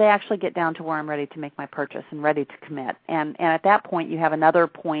 They actually get down to where I'm ready to make my purchase and ready to commit. And at that point, you have another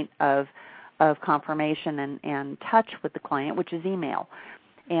point of confirmation and touch with the client, which is email.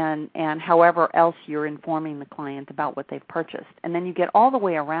 And however else you're informing the client about what they've purchased. And then you get all the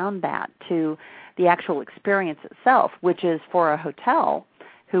way around that to the actual experience itself, which is for a hotel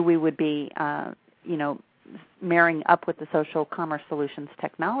who we would be, marrying up with the social commerce solutions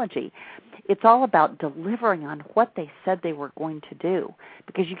technology. It's all about delivering on what they said they were going to do,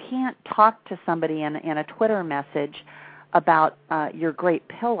 because you can't talk to somebody in a Twitter message about your great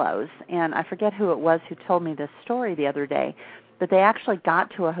pillows. And I forget who it was who told me this story the other day, but they actually got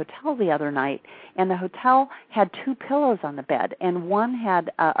to a hotel the other night, and the hotel had 2 pillows on the bed, and one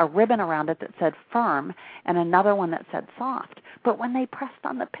had a ribbon around it that said firm and another one that said soft. But when they pressed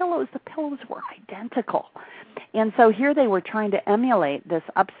on the pillows were identical. And so here they were trying to emulate this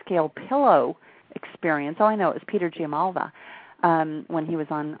upscale pillow experience. Oh, I know, it was Peter Giamalva. When he was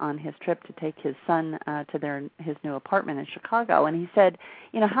on his trip to take his son to his new apartment in Chicago, and he said,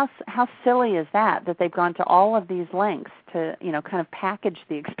 how silly is that they've gone to all of these lengths to kind of package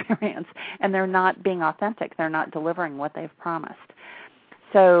the experience, and they're not being authentic, they're not delivering what they've promised.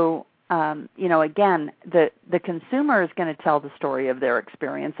 So again, the consumer is going to tell the story of their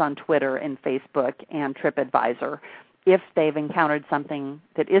experience on Twitter and Facebook and TripAdvisor if they've encountered something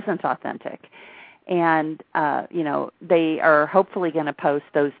that isn't authentic. And, they are hopefully going to post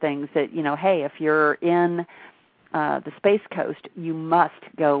those things that, hey, if you're in the Space Coast, you must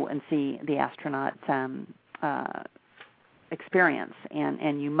go and see the astronaut experience,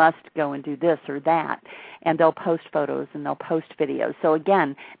 and you must go and do this or that. And they'll post photos and they'll post videos. So,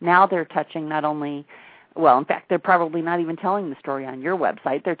 again, now they're touching not only, well, in fact, they're probably not even telling the story on your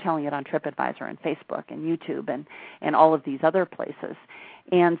website. They're telling it on TripAdvisor and Facebook and YouTube and all of these other places.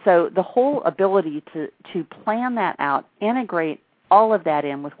 And so the whole ability to plan that out, integrate all of that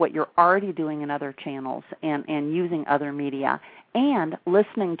in with what you're already doing in other channels and using other media and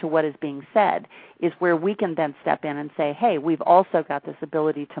listening to what is being said is where we can then step in and say, hey, we've also got this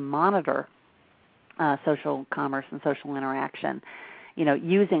ability to monitor social commerce and social interaction,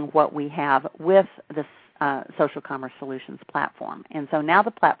 using what we have with this social commerce solutions platform. And so now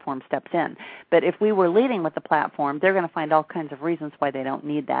the platform steps in. But if we were leading with the platform, they're going to find all kinds of reasons why they don't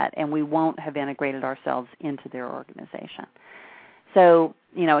need that, and we won't have integrated ourselves into their organization. So,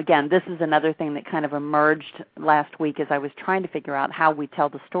 again, this is another thing that kind of emerged last week as I was trying to figure out how we tell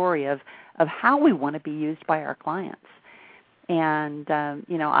the story of how we want to be used by our clients. And,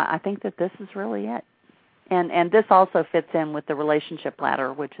 I think that this is really it. And this also fits in with the relationship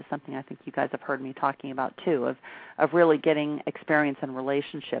ladder, which is something I think you guys have heard me talking about too, of really getting experience and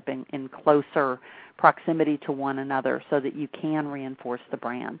relationship in closer proximity to one another so that you can reinforce the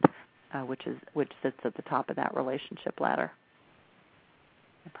brand, which sits at the top of that relationship ladder.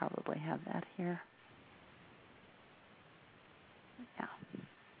 I probably have that here. Yeah.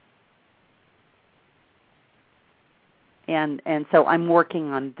 And so I'm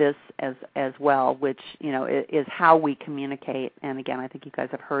working on this as well, which is how we communicate. And again, I think you guys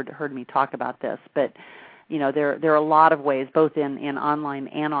have heard me talk about this, but there are a lot of ways, both in online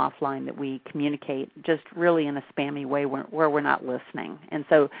and offline, that we communicate just really in a spammy way where we're not listening. And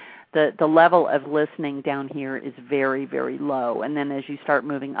so the level of listening down here is very, very low. And then as you start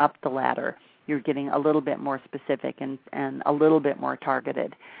moving up the ladder, you're getting a little bit more specific and a little bit more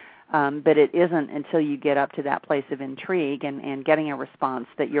targeted. But it isn't until you get up to that place of intrigue and getting a response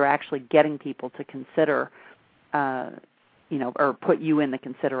that you're actually getting people to consider, or put you in the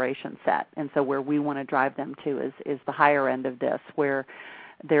consideration set. And so where we want to drive them to is the higher end of this, where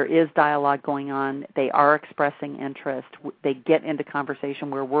there is dialogue going on. They are expressing interest. They get into conversation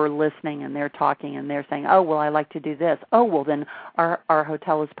where we're listening and they're talking and they're saying, oh, well, I like to do this. Oh, well, then our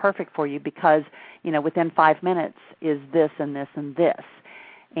hotel is perfect for you because, within 5 minutes is this and this and this.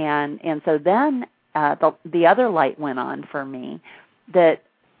 And so then the other light went on for me that,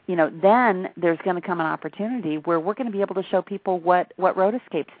 then there's going to come an opportunity where we're going to be able to show people what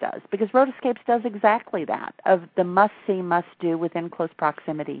Rotoscapes does, because Rotoscapes does exactly that, of the must-see, must-do within close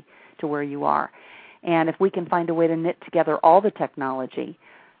proximity to where you are. And if we can find a way to knit together all the technology,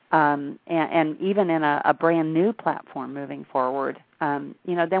 and even in a brand new platform moving forward,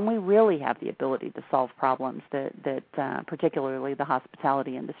 then we really have the ability to solve problems that particularly the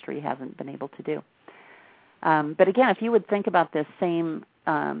hospitality industry hasn't been able to do. But again, if you would think about this same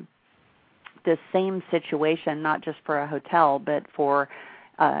situation, not just for a hotel, but for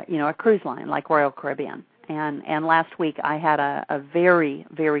a cruise line like Royal Caribbean. And last week I had a very,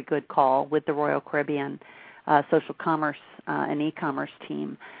 very good call with the Royal Caribbean social commerce and e-commerce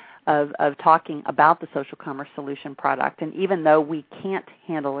team of talking about the social commerce solution product. And even though we can't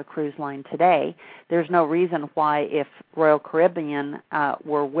handle a cruise line today, there's no reason why, if Royal Caribbean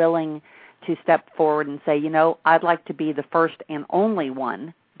were willing to step forward and say, I'd like to be the first and only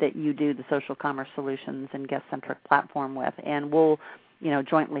one that you do the social commerce solutions and guest-centric platform with, and we'll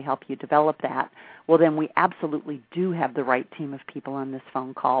jointly help you develop that. Well, then we absolutely do have the right team of people on this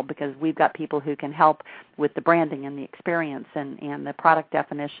phone call, because we've got people who can help with the branding and the experience and the product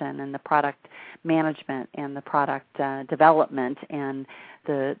definition and the product management and the product development and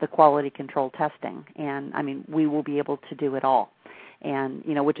the quality control testing. And, we will be able to do it all. And,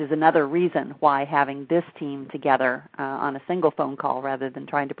 which is another reason why having this team together on a single phone call rather than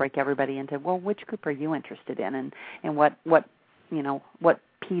trying to break everybody into, well, which group are you interested in and what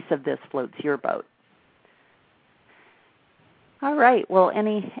piece of this floats your boat. All right. Well,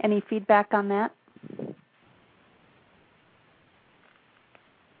 any feedback on that?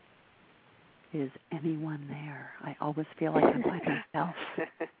 Is anyone there? I always feel like I'm by myself.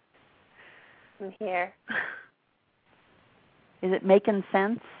 I'm here. Is it making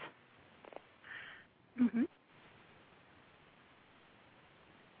sense? Mm-hmm.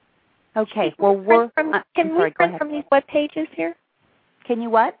 Okay. Well, can we print from these web pages here? Can you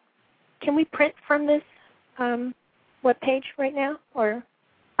what? Can we print from this web page right now, or?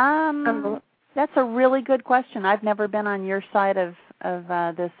 That's a really good question. I've never been on your side of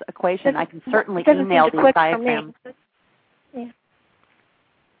this equation. I can certainly email these diagrams. Yeah.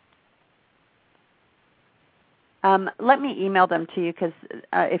 Let me email them to you, because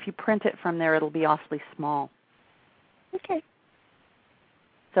if you print it from there, it'll be awfully small. Okay.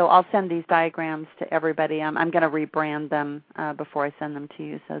 So I'll send these diagrams to everybody. I'm going to rebrand them before I send them to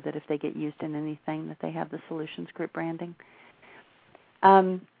you, so that if they get used in anything, that they have the Solutions Group branding.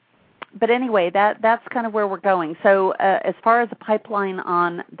 But anyway, that's kind of where we're going. So as far as the pipeline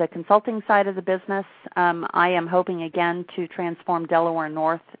on the consulting side of the business, I am hoping again to transform Delaware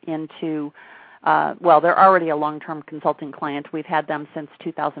North into they're already a long-term consulting client. We've had them since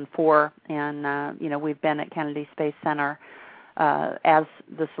 2004, and we've been at Kennedy Space Center as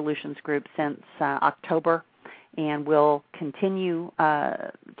the Solutions Group since October, and we'll continue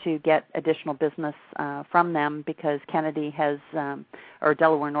to get additional business from them, because Kennedy has, or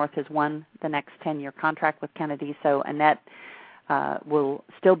Delaware North has won the next 10-year contract with Kennedy. So Annette will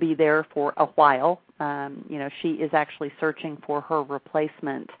still be there for a while. She is actually searching for her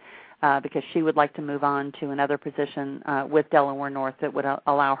replacement, because she would like to move on to another position with Delaware North that would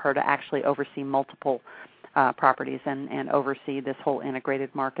allow her to actually oversee multiple properties and oversee this whole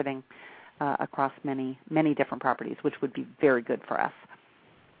integrated marketing across many, many different properties, which would be very good for us.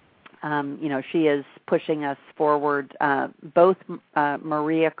 She is pushing us forward. Both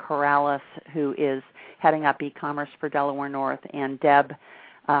Maria Corrales, who is heading up e-commerce for Delaware North, and Deb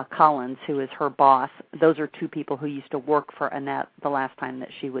Collins, who is her boss. Those are two people who used to work for Annette the last time that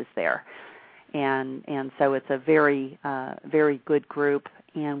she was there. And so it's a very, very good group.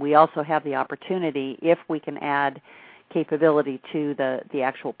 And we also have the opportunity, if we can add capability to the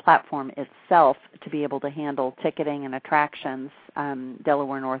actual platform itself, to be able to handle ticketing and attractions.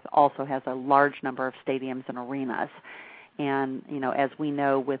 Delaware North also has a large number of stadiums and arenas. And, as we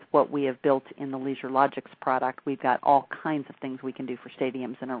know with what we have built in the LeisureLogix product, we've got all kinds of things we can do for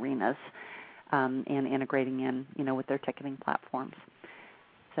stadiums and arenas, and integrating in, with their ticketing platforms.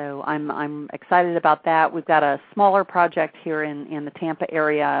 So I'm excited about that. We've got a smaller project here in the Tampa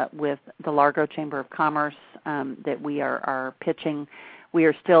area with the Largo Chamber of Commerce that we are pitching. We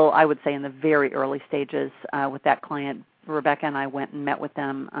are still, I would say, in the very early stages with that client. Rebecca and I went and met with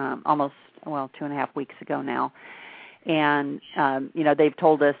them almost 2.5 weeks ago now. And, they've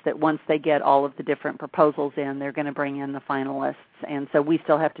told us that once they get all of the different proposals in, they're going to bring in the finalists. And so we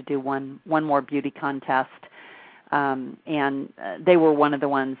still have to do one more beauty contest. And they were one of the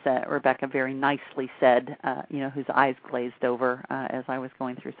ones that Rebecca very nicely said, whose eyes glazed over as I was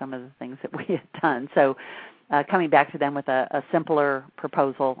going through some of the things that we had done. So coming back to them with a simpler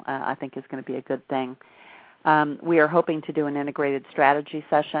proposal, I think is going to be a good thing. We are hoping to do an integrated strategy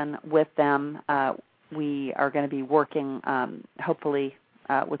session with them. We are going to be working, hopefully,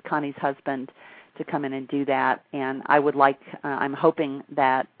 with Connie's husband to come in and do that. And I'm hoping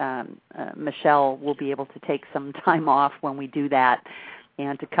that Michelle will be able to take some time off when we do that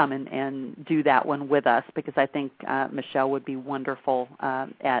and to come in and do that one with us, because I think Michelle would be wonderful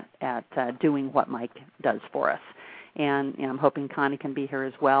at doing what Mike does for us. And I'm hoping Connie can be here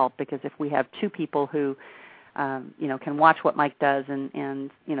as well, because if we have two people who can watch what Mike does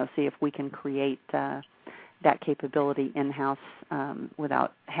and see if we can create that capability in-house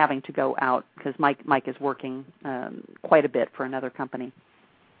without having to go out, because Mike is working quite a bit for another company.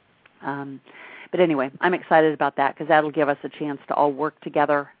 But anyway, I'm excited about that, because that'll give us a chance to all work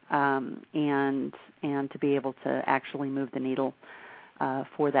together and to be able to actually move the needle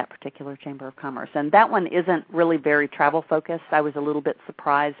for that particular Chamber of Commerce. And that one isn't really very travel focused. I was a little bit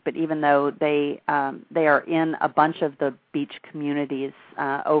surprised, but even though they are in a bunch of the beach communities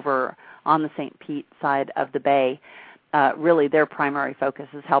over on the St. Pete side of the bay, really their primary focus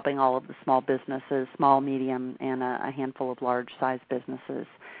is helping all of the small businesses, small, medium, and a handful of large-sized businesses,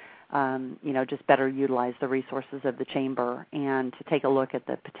 just better utilize the resources of the chamber and to take a look at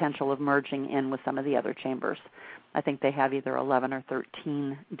the potential of merging in with some of the other chambers. I think they have either 11 or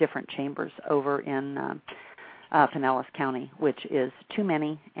 13 different chambers over in Pinellas County, which is too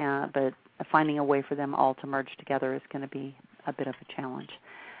many, but finding a way for them all to merge together is going to be a bit of a challenge.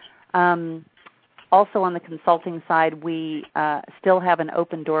 Also on the consulting side, we still have an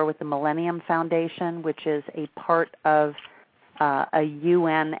open door with the Millennium Foundation, which is a part of a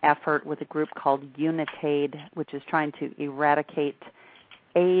UN effort with a group called UNITAID, which is trying to eradicate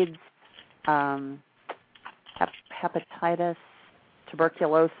AIDS, hepatitis,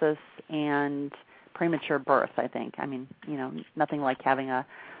 tuberculosis, and premature birth, I think. I mean, nothing like having a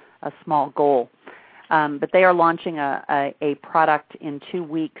small goal. But they are launching a product in 2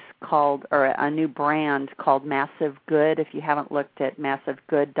 weeks or a new brand called Massive Good. If you haven't looked at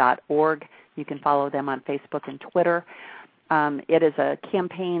massivegood.org, you can follow them on Facebook and Twitter. It is a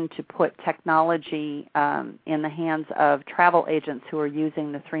campaign to put technology in the hands of travel agents who are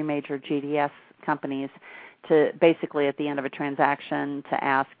using the 3 major GDS companies to basically at the end of a transaction to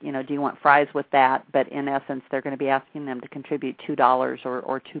ask, do you want fries with that? But in essence, they're going to be asking them to contribute $2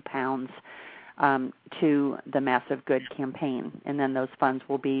 or £2 to the Massive Good campaign. And then those funds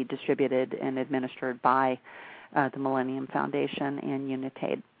will be distributed and administered by the Millennium Foundation and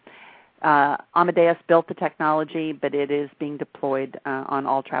UNITAID. Amadeus built the technology, but it is being deployed on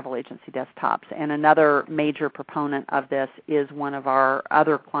all travel agency desktops. And another major proponent of this is one of our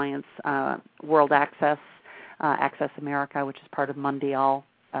other clients, World Access, Access America, which is part of Mondial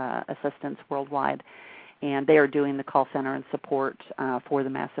Assistance Worldwide. And they are doing the call center and support for the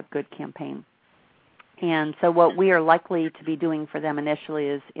Massive Good campaign. And so what we are likely to be doing for them initially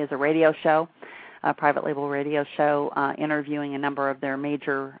is a radio show, a private label radio show, interviewing a number of their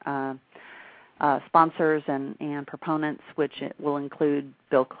major sponsors and proponents, which will include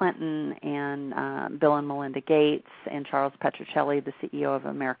Bill Clinton and Bill and Melinda Gates and Charles Petrocelli, the CEO of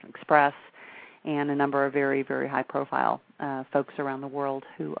American Express, and a number of very, very high-profile folks around the world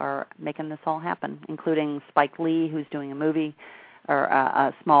who are making this all happen, including Spike Lee, who's doing a movie or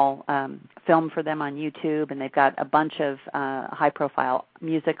a small film for them on YouTube, and they've got a bunch of high-profile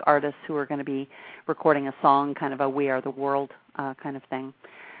music artists who are going to be recording a song, kind of a We Are the World kind of thing.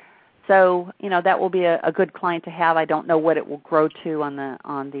 so, that will be a good client to have. I don't know what it will grow to on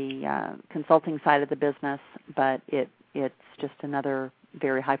the consulting side of the business, but it's just another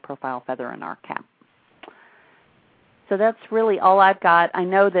very high-profile feather in our cap. So that's really all I've got. I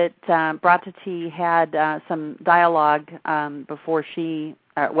know that Bratati had some dialogue before she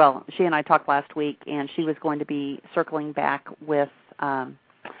and I talked last week, and she was going to be circling back with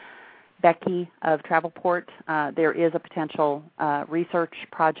Becky of Travelport. There is a potential research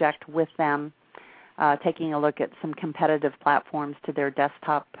project with them, taking a look at some competitive platforms to their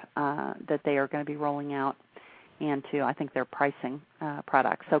desktop that they are going to be rolling out, and to, I think, their pricing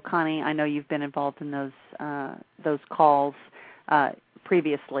products. So, Connie, I know you've been involved in those calls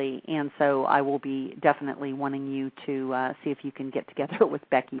previously, and so I will be definitely wanting you to see if you can get together with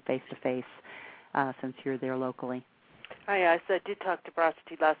Becky face-to-face since you're there locally. Yes, I did talk to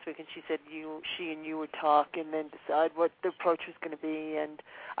Bratati last week, and she said she and you would talk and then decide what the approach was going to be. And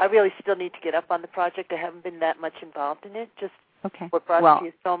I really still need to get up on the project. I haven't been that much involved in it. Just what Bratati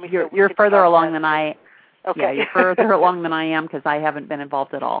has told me. You're further along than I. Okay. Yeah, you're further along than I am because I haven't been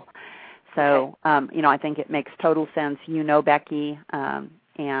involved at all. So, okay. I think it makes total sense. Becky,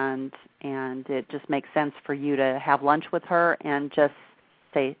 and it just makes sense for you to have lunch with her and just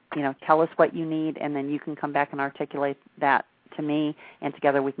say, tell us what you need, and then you can come back and articulate that to me, and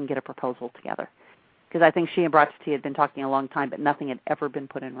together we can get a proposal together. Because I think she and Bratati had been talking a long time, but nothing had ever been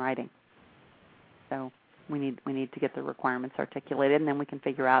put in writing. So we need to get the requirements articulated, and then we can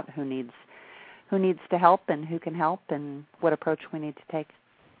figure out who needs to help and who can help and what approach we need to take.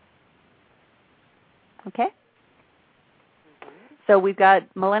 Okay? So we've got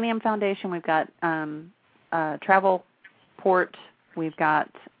Millennium Foundation, we've got Travelport, we've got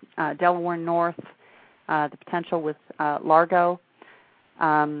Delaware North, the potential with Largo,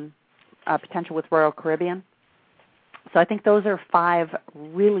 potential with Royal Caribbean. So I think those are 5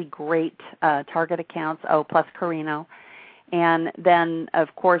 really great target accounts, plus Carino. And then,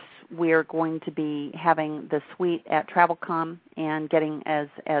 of course, we're going to be having the suite at TravelCom and getting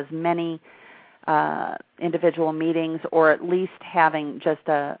as many individual meetings, or at least having just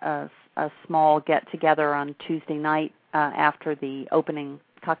a small get-together on Tuesday night after the opening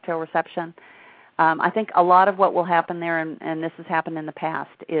cocktail reception. I think a lot of what will happen there, and this has happened in the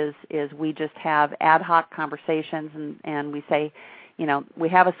past, is we just have ad hoc conversations, and we say, we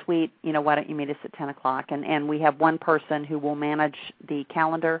have a suite, why don't you meet us at 10 o'clock? And we have one person who will manage the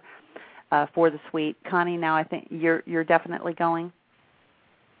calendar for the suite. Connie, now I think you're definitely going?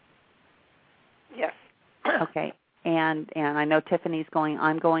 Yes. Okay. And I know Tiffany's going.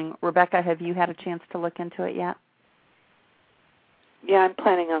 I'm going. Rebecca, have you had a chance to look into it yet? Yeah, I'm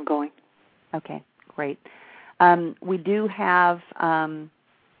planning on going. Okay, great. We do have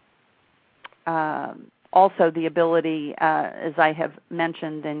also the ability, as I have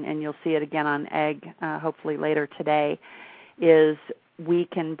mentioned, and you'll see it again on EGG hopefully later today, is we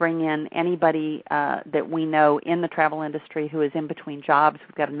can bring in anybody that we know in the travel industry who is in between jobs.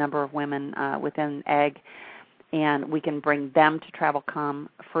 We've got a number of women within EGG, and we can bring them to TravelCom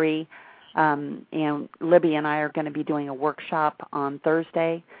free. And Libby and I are going to be doing a workshop on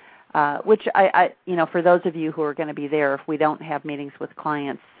Thursday, which I for those of you who are going to be there, if we don't have meetings with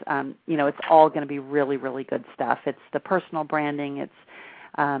clients, it's all going to be really, really good stuff. It's the personal branding. It's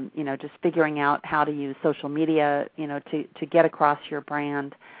just figuring out how to use social media, to get across your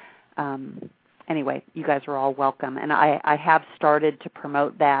brand. Anyway, you guys are all welcome. And I have started to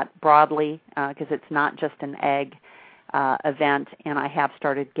promote that broadly because it's not just an EGG event, and I have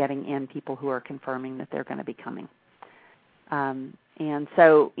started getting in people who are confirming that they're going to be coming. And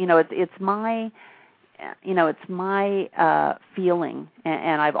so, it's my, feeling,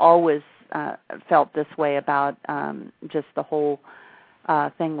 and I've always felt this way about just the whole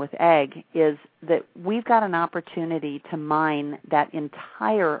thing with EGG, is that we've got an opportunity to mine that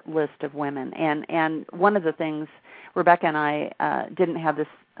entire list of women. And one of the things, Rebecca and I didn't have this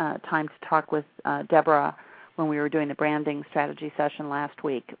time to talk with Deborah when we were doing the branding strategy session last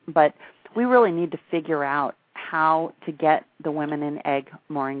week, but we really need to figure out how to get the women in EGG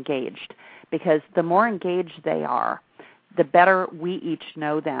more engaged, because the more engaged they are, the better we each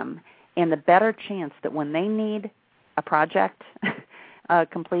know them, and the better chance that when they need a project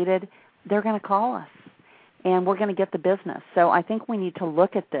completed, they're going to call us, and we're going to get the business. So I think we need to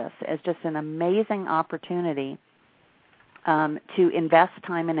look at this as just an amazing opportunity to invest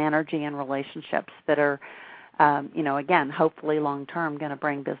time and energy in relationships that are again, hopefully long-term going to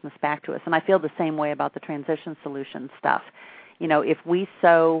bring business back to us. And I feel the same way about the transition solution stuff. If we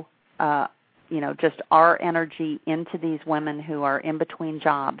sow, just our energy into these women who are in between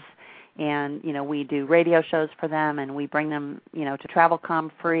jobs And, we do radio shows for them, and we bring them, to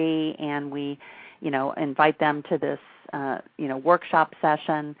TravelCom free, and we, invite them to this, workshop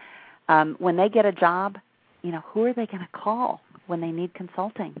session. When they get a job, who are they going to call when they need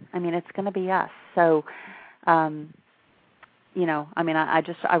consulting? I mean, it's going to be us. So, I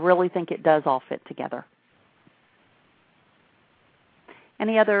really think it does all fit together.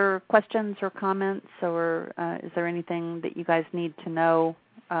 Any other questions or comments, or is there anything that you guys need to know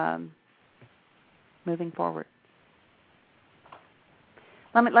moving forward?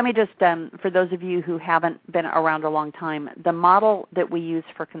 Let me just, for those of you who haven't been around a long time, the model that we use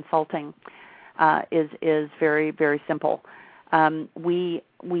for consulting is very, very simple. We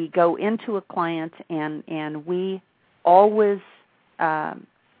go into a client and we always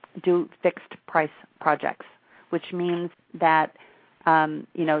do fixed price projects, which means that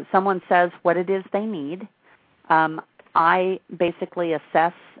someone says what it is they need. I basically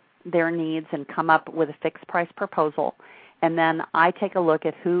assess their needs and come up with a fixed price proposal, and then I take a look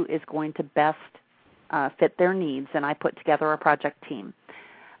at who is going to best fit their needs, and I put together a project team.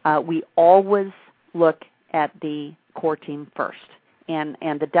 We always look at the core team first, and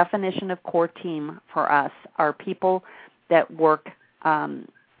the definition of core team for us are people that work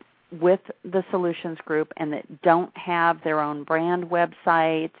with the solutions group and that don't have their own brand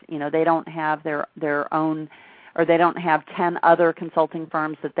website. They don't have their own, or they don't have 10 other consulting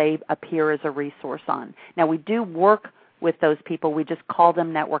firms that they appear as a resource on. Now, we do work with those people. We just call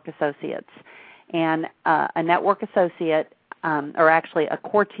them network associates. And a network associate, or actually a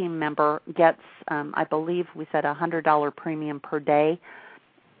core team member, gets, I believe we said $100 premium per day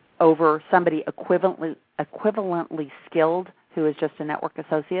over somebody equivalently skilled who is just a network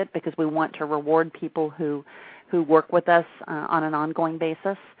associate, because we want to reward people who work with us on an ongoing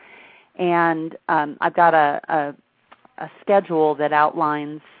basis. And I've got a schedule that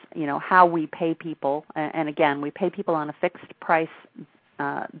outlines, how we pay people. And again, we pay people on a fixed price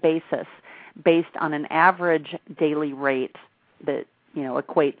basis based on an average daily rate that,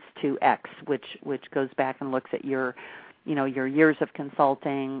 equates to X, which goes back and looks at your years of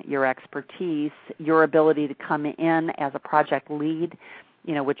consulting, your expertise, your ability to come in as a project lead,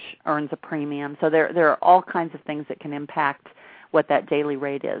 which earns a premium. So there are all kinds of things that can impact what that daily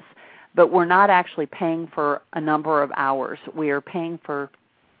rate is. But we're not actually paying for a number of hours. We are paying for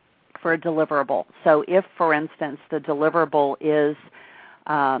a deliverable. So if, for instance, the deliverable is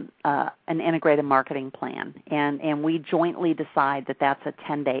an integrated marketing plan, and we jointly decide that that's a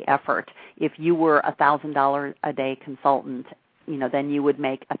 10-day effort. If you were a $1,000 a day consultant, then you would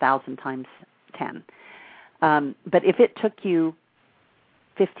make 1,000 times 10. But if it took you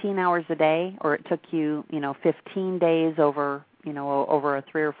 15 hours a day, or it took you, 15 days over a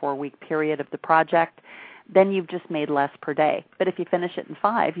 3 or 4 week period of the project, then you've just made less per day. But if you finish it in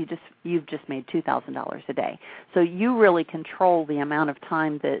 5, you've just made $2,000 a day. So you really control the amount of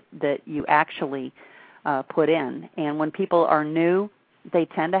time that you actually put in. And when people are new, they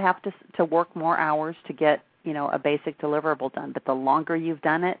tend to have to work more hours to get a basic deliverable done. But the longer you've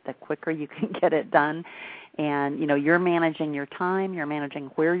done it, the quicker you can get it done. And you're managing your time, you're managing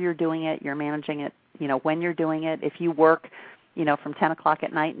where you're doing it, you're managing it when you're doing it. If you work from 10 o'clock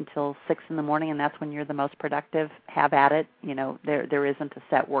at night until 6 in the morning, and that's when you're the most productive, have at it. There isn't a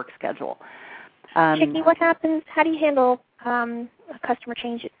set work schedule. Chicky, what happens? How do you handle customer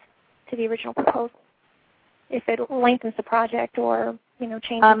changes to the original proposal? If it lengthens the project or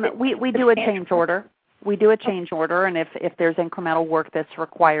changes it? We do a change order. We do a change order, and if there's incremental work that's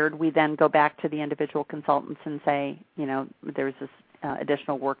required, we then go back to the individual consultants and say, there's this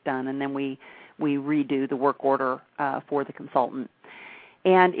additional work done, and then we redo the work order for the consultant.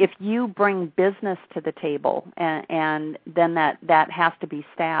 And if you bring business to the table, and then that has to be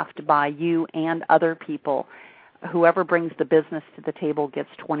staffed by you and other people, whoever brings the business to the table gets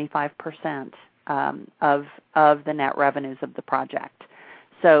 25% of the net revenues of the project.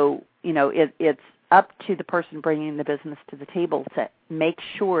 So, it's up to the person bringing the business to the table to make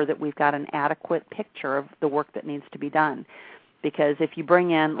sure that we've got an adequate picture of the work that needs to be done. Because if you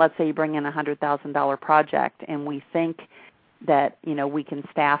bring in, let's say you bring in a $100,000 project, and we think that we can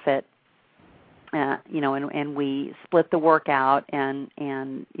staff it, and we split the work out, and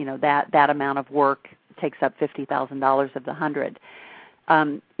that amount of work takes up $50,000 of the 100.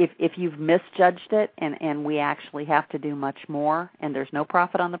 If you've misjudged it, and we actually have to do much more, and there's no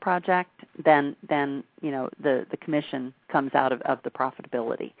profit on the project, then the commission comes out of the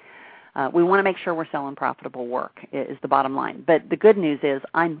profitability. We want to make sure we're selling profitable work is the bottom line. But the good news is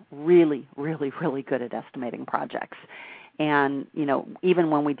I'm really, really, really good at estimating projects. And, even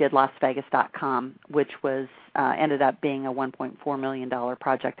when we did LasVegas.com, which was ended up being a $1.4 million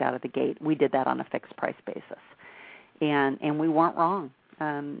project out of the gate, we did that on a fixed price basis. And we weren't wrong.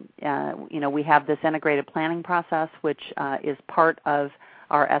 We have this integrated planning process, which is part of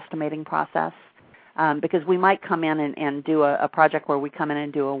our estimating process, because we might come in and do a project where we come in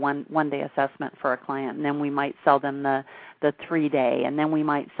and do a one-day assessment for a client, and then we might sell them the 3-day, and then we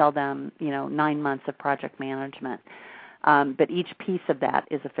might sell them 9 months of project management. But each piece of that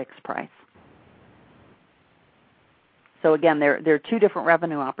is a fixed price. So again, there are two different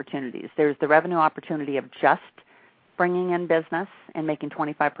revenue opportunities. There's the revenue opportunity of just bringing in business and making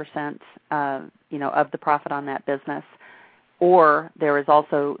 25%, of the profit on that business, or there is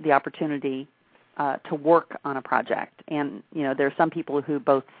also the opportunity to work on a project. And there are some people who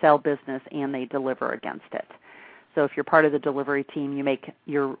both sell business and they deliver against it. So if you're part of the delivery team, you make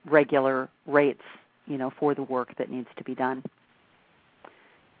your regular rates, for the work that needs to be done.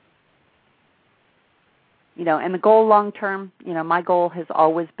 And the goal long term, my goal has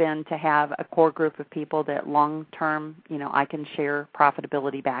always been to have a core group of people that long term, I can share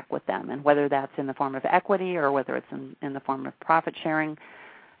profitability back with them. And whether that's in the form of equity or whether it's in the form of profit sharing,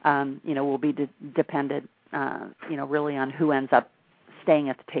 will be dependent, really on who ends up staying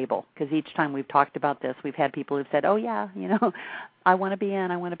at the table. Because each time we've talked about this, we've had people who've said, oh, yeah, I want to be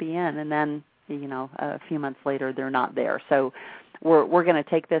in. And then, a few months later, they're not there. So we're going to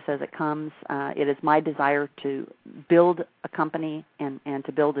take this as it comes. It is my desire to build a company and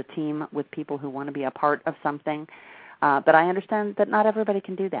to build a team with people who want to be a part of something. But I understand that not everybody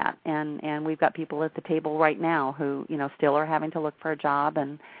can do that. And we've got people at the table right now who, still are having to look for a job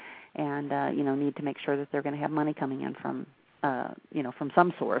and need to make sure that they're going to have money coming in from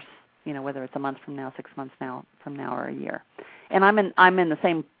some source, whether it's a month from now, 6 months from now, or a year. And I'm in the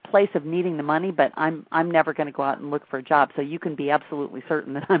same place of needing the money, but I'm never going to go out and look for a job. So you can be absolutely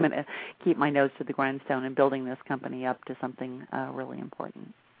certain that I'm going to keep my nose to the grindstone and building this company up to something really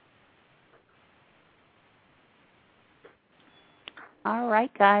important. All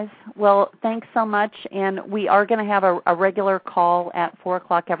right, guys. Well, thanks so much. And we are going to have a regular call at 4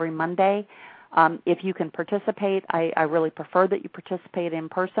 o'clock every Monday. If you can participate, I really prefer that you participate in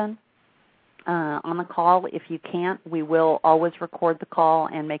person on the call. If you can't, we will always record the call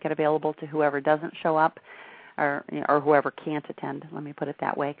and make it available to whoever doesn't show up or whoever can't attend. Let me put it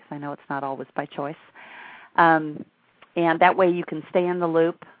that way, because I know it's not always by choice. And that way you can stay in the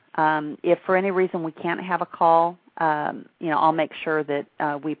loop. If for any reason we can't have a call, I'll make sure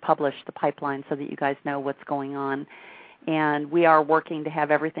that we publish the pipeline so that you guys know what's going on. And we are working to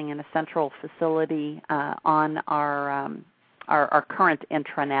have everything in a central facility on our current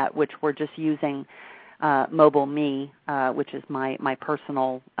intranet, which we're just using Mobile Me, which is my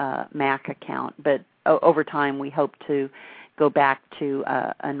personal Mac account. But over time, we hope to go back to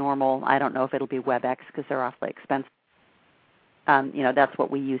a normal, I don't know if it'll be WebEx because they're awfully expensive. That's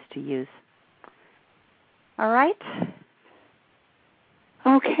what we used to use. All right.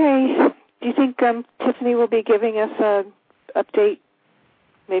 Okay. Do you think Tiffany will be giving us an update,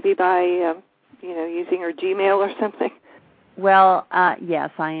 maybe by, using her Gmail or something? Well, yes,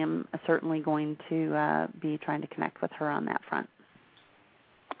 I am certainly going to be trying to connect with her on that front.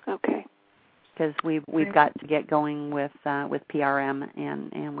 Okay. Because we've got to get going with PRM,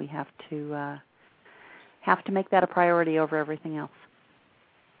 and we have to make that a priority over everything else.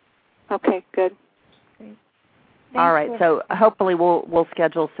 Okay, good. Great. All right, so hopefully we'll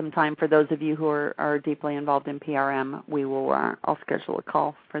schedule some time for those of you who are deeply involved in PRM. I'll schedule a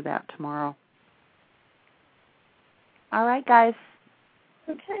call for that tomorrow. All right, guys.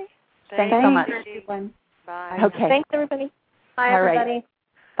 Okay. Thanks so much. Bye. Okay. Thanks, everybody. Bye, All everybody. Right.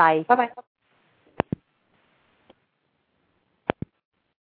 Bye. Bye-bye.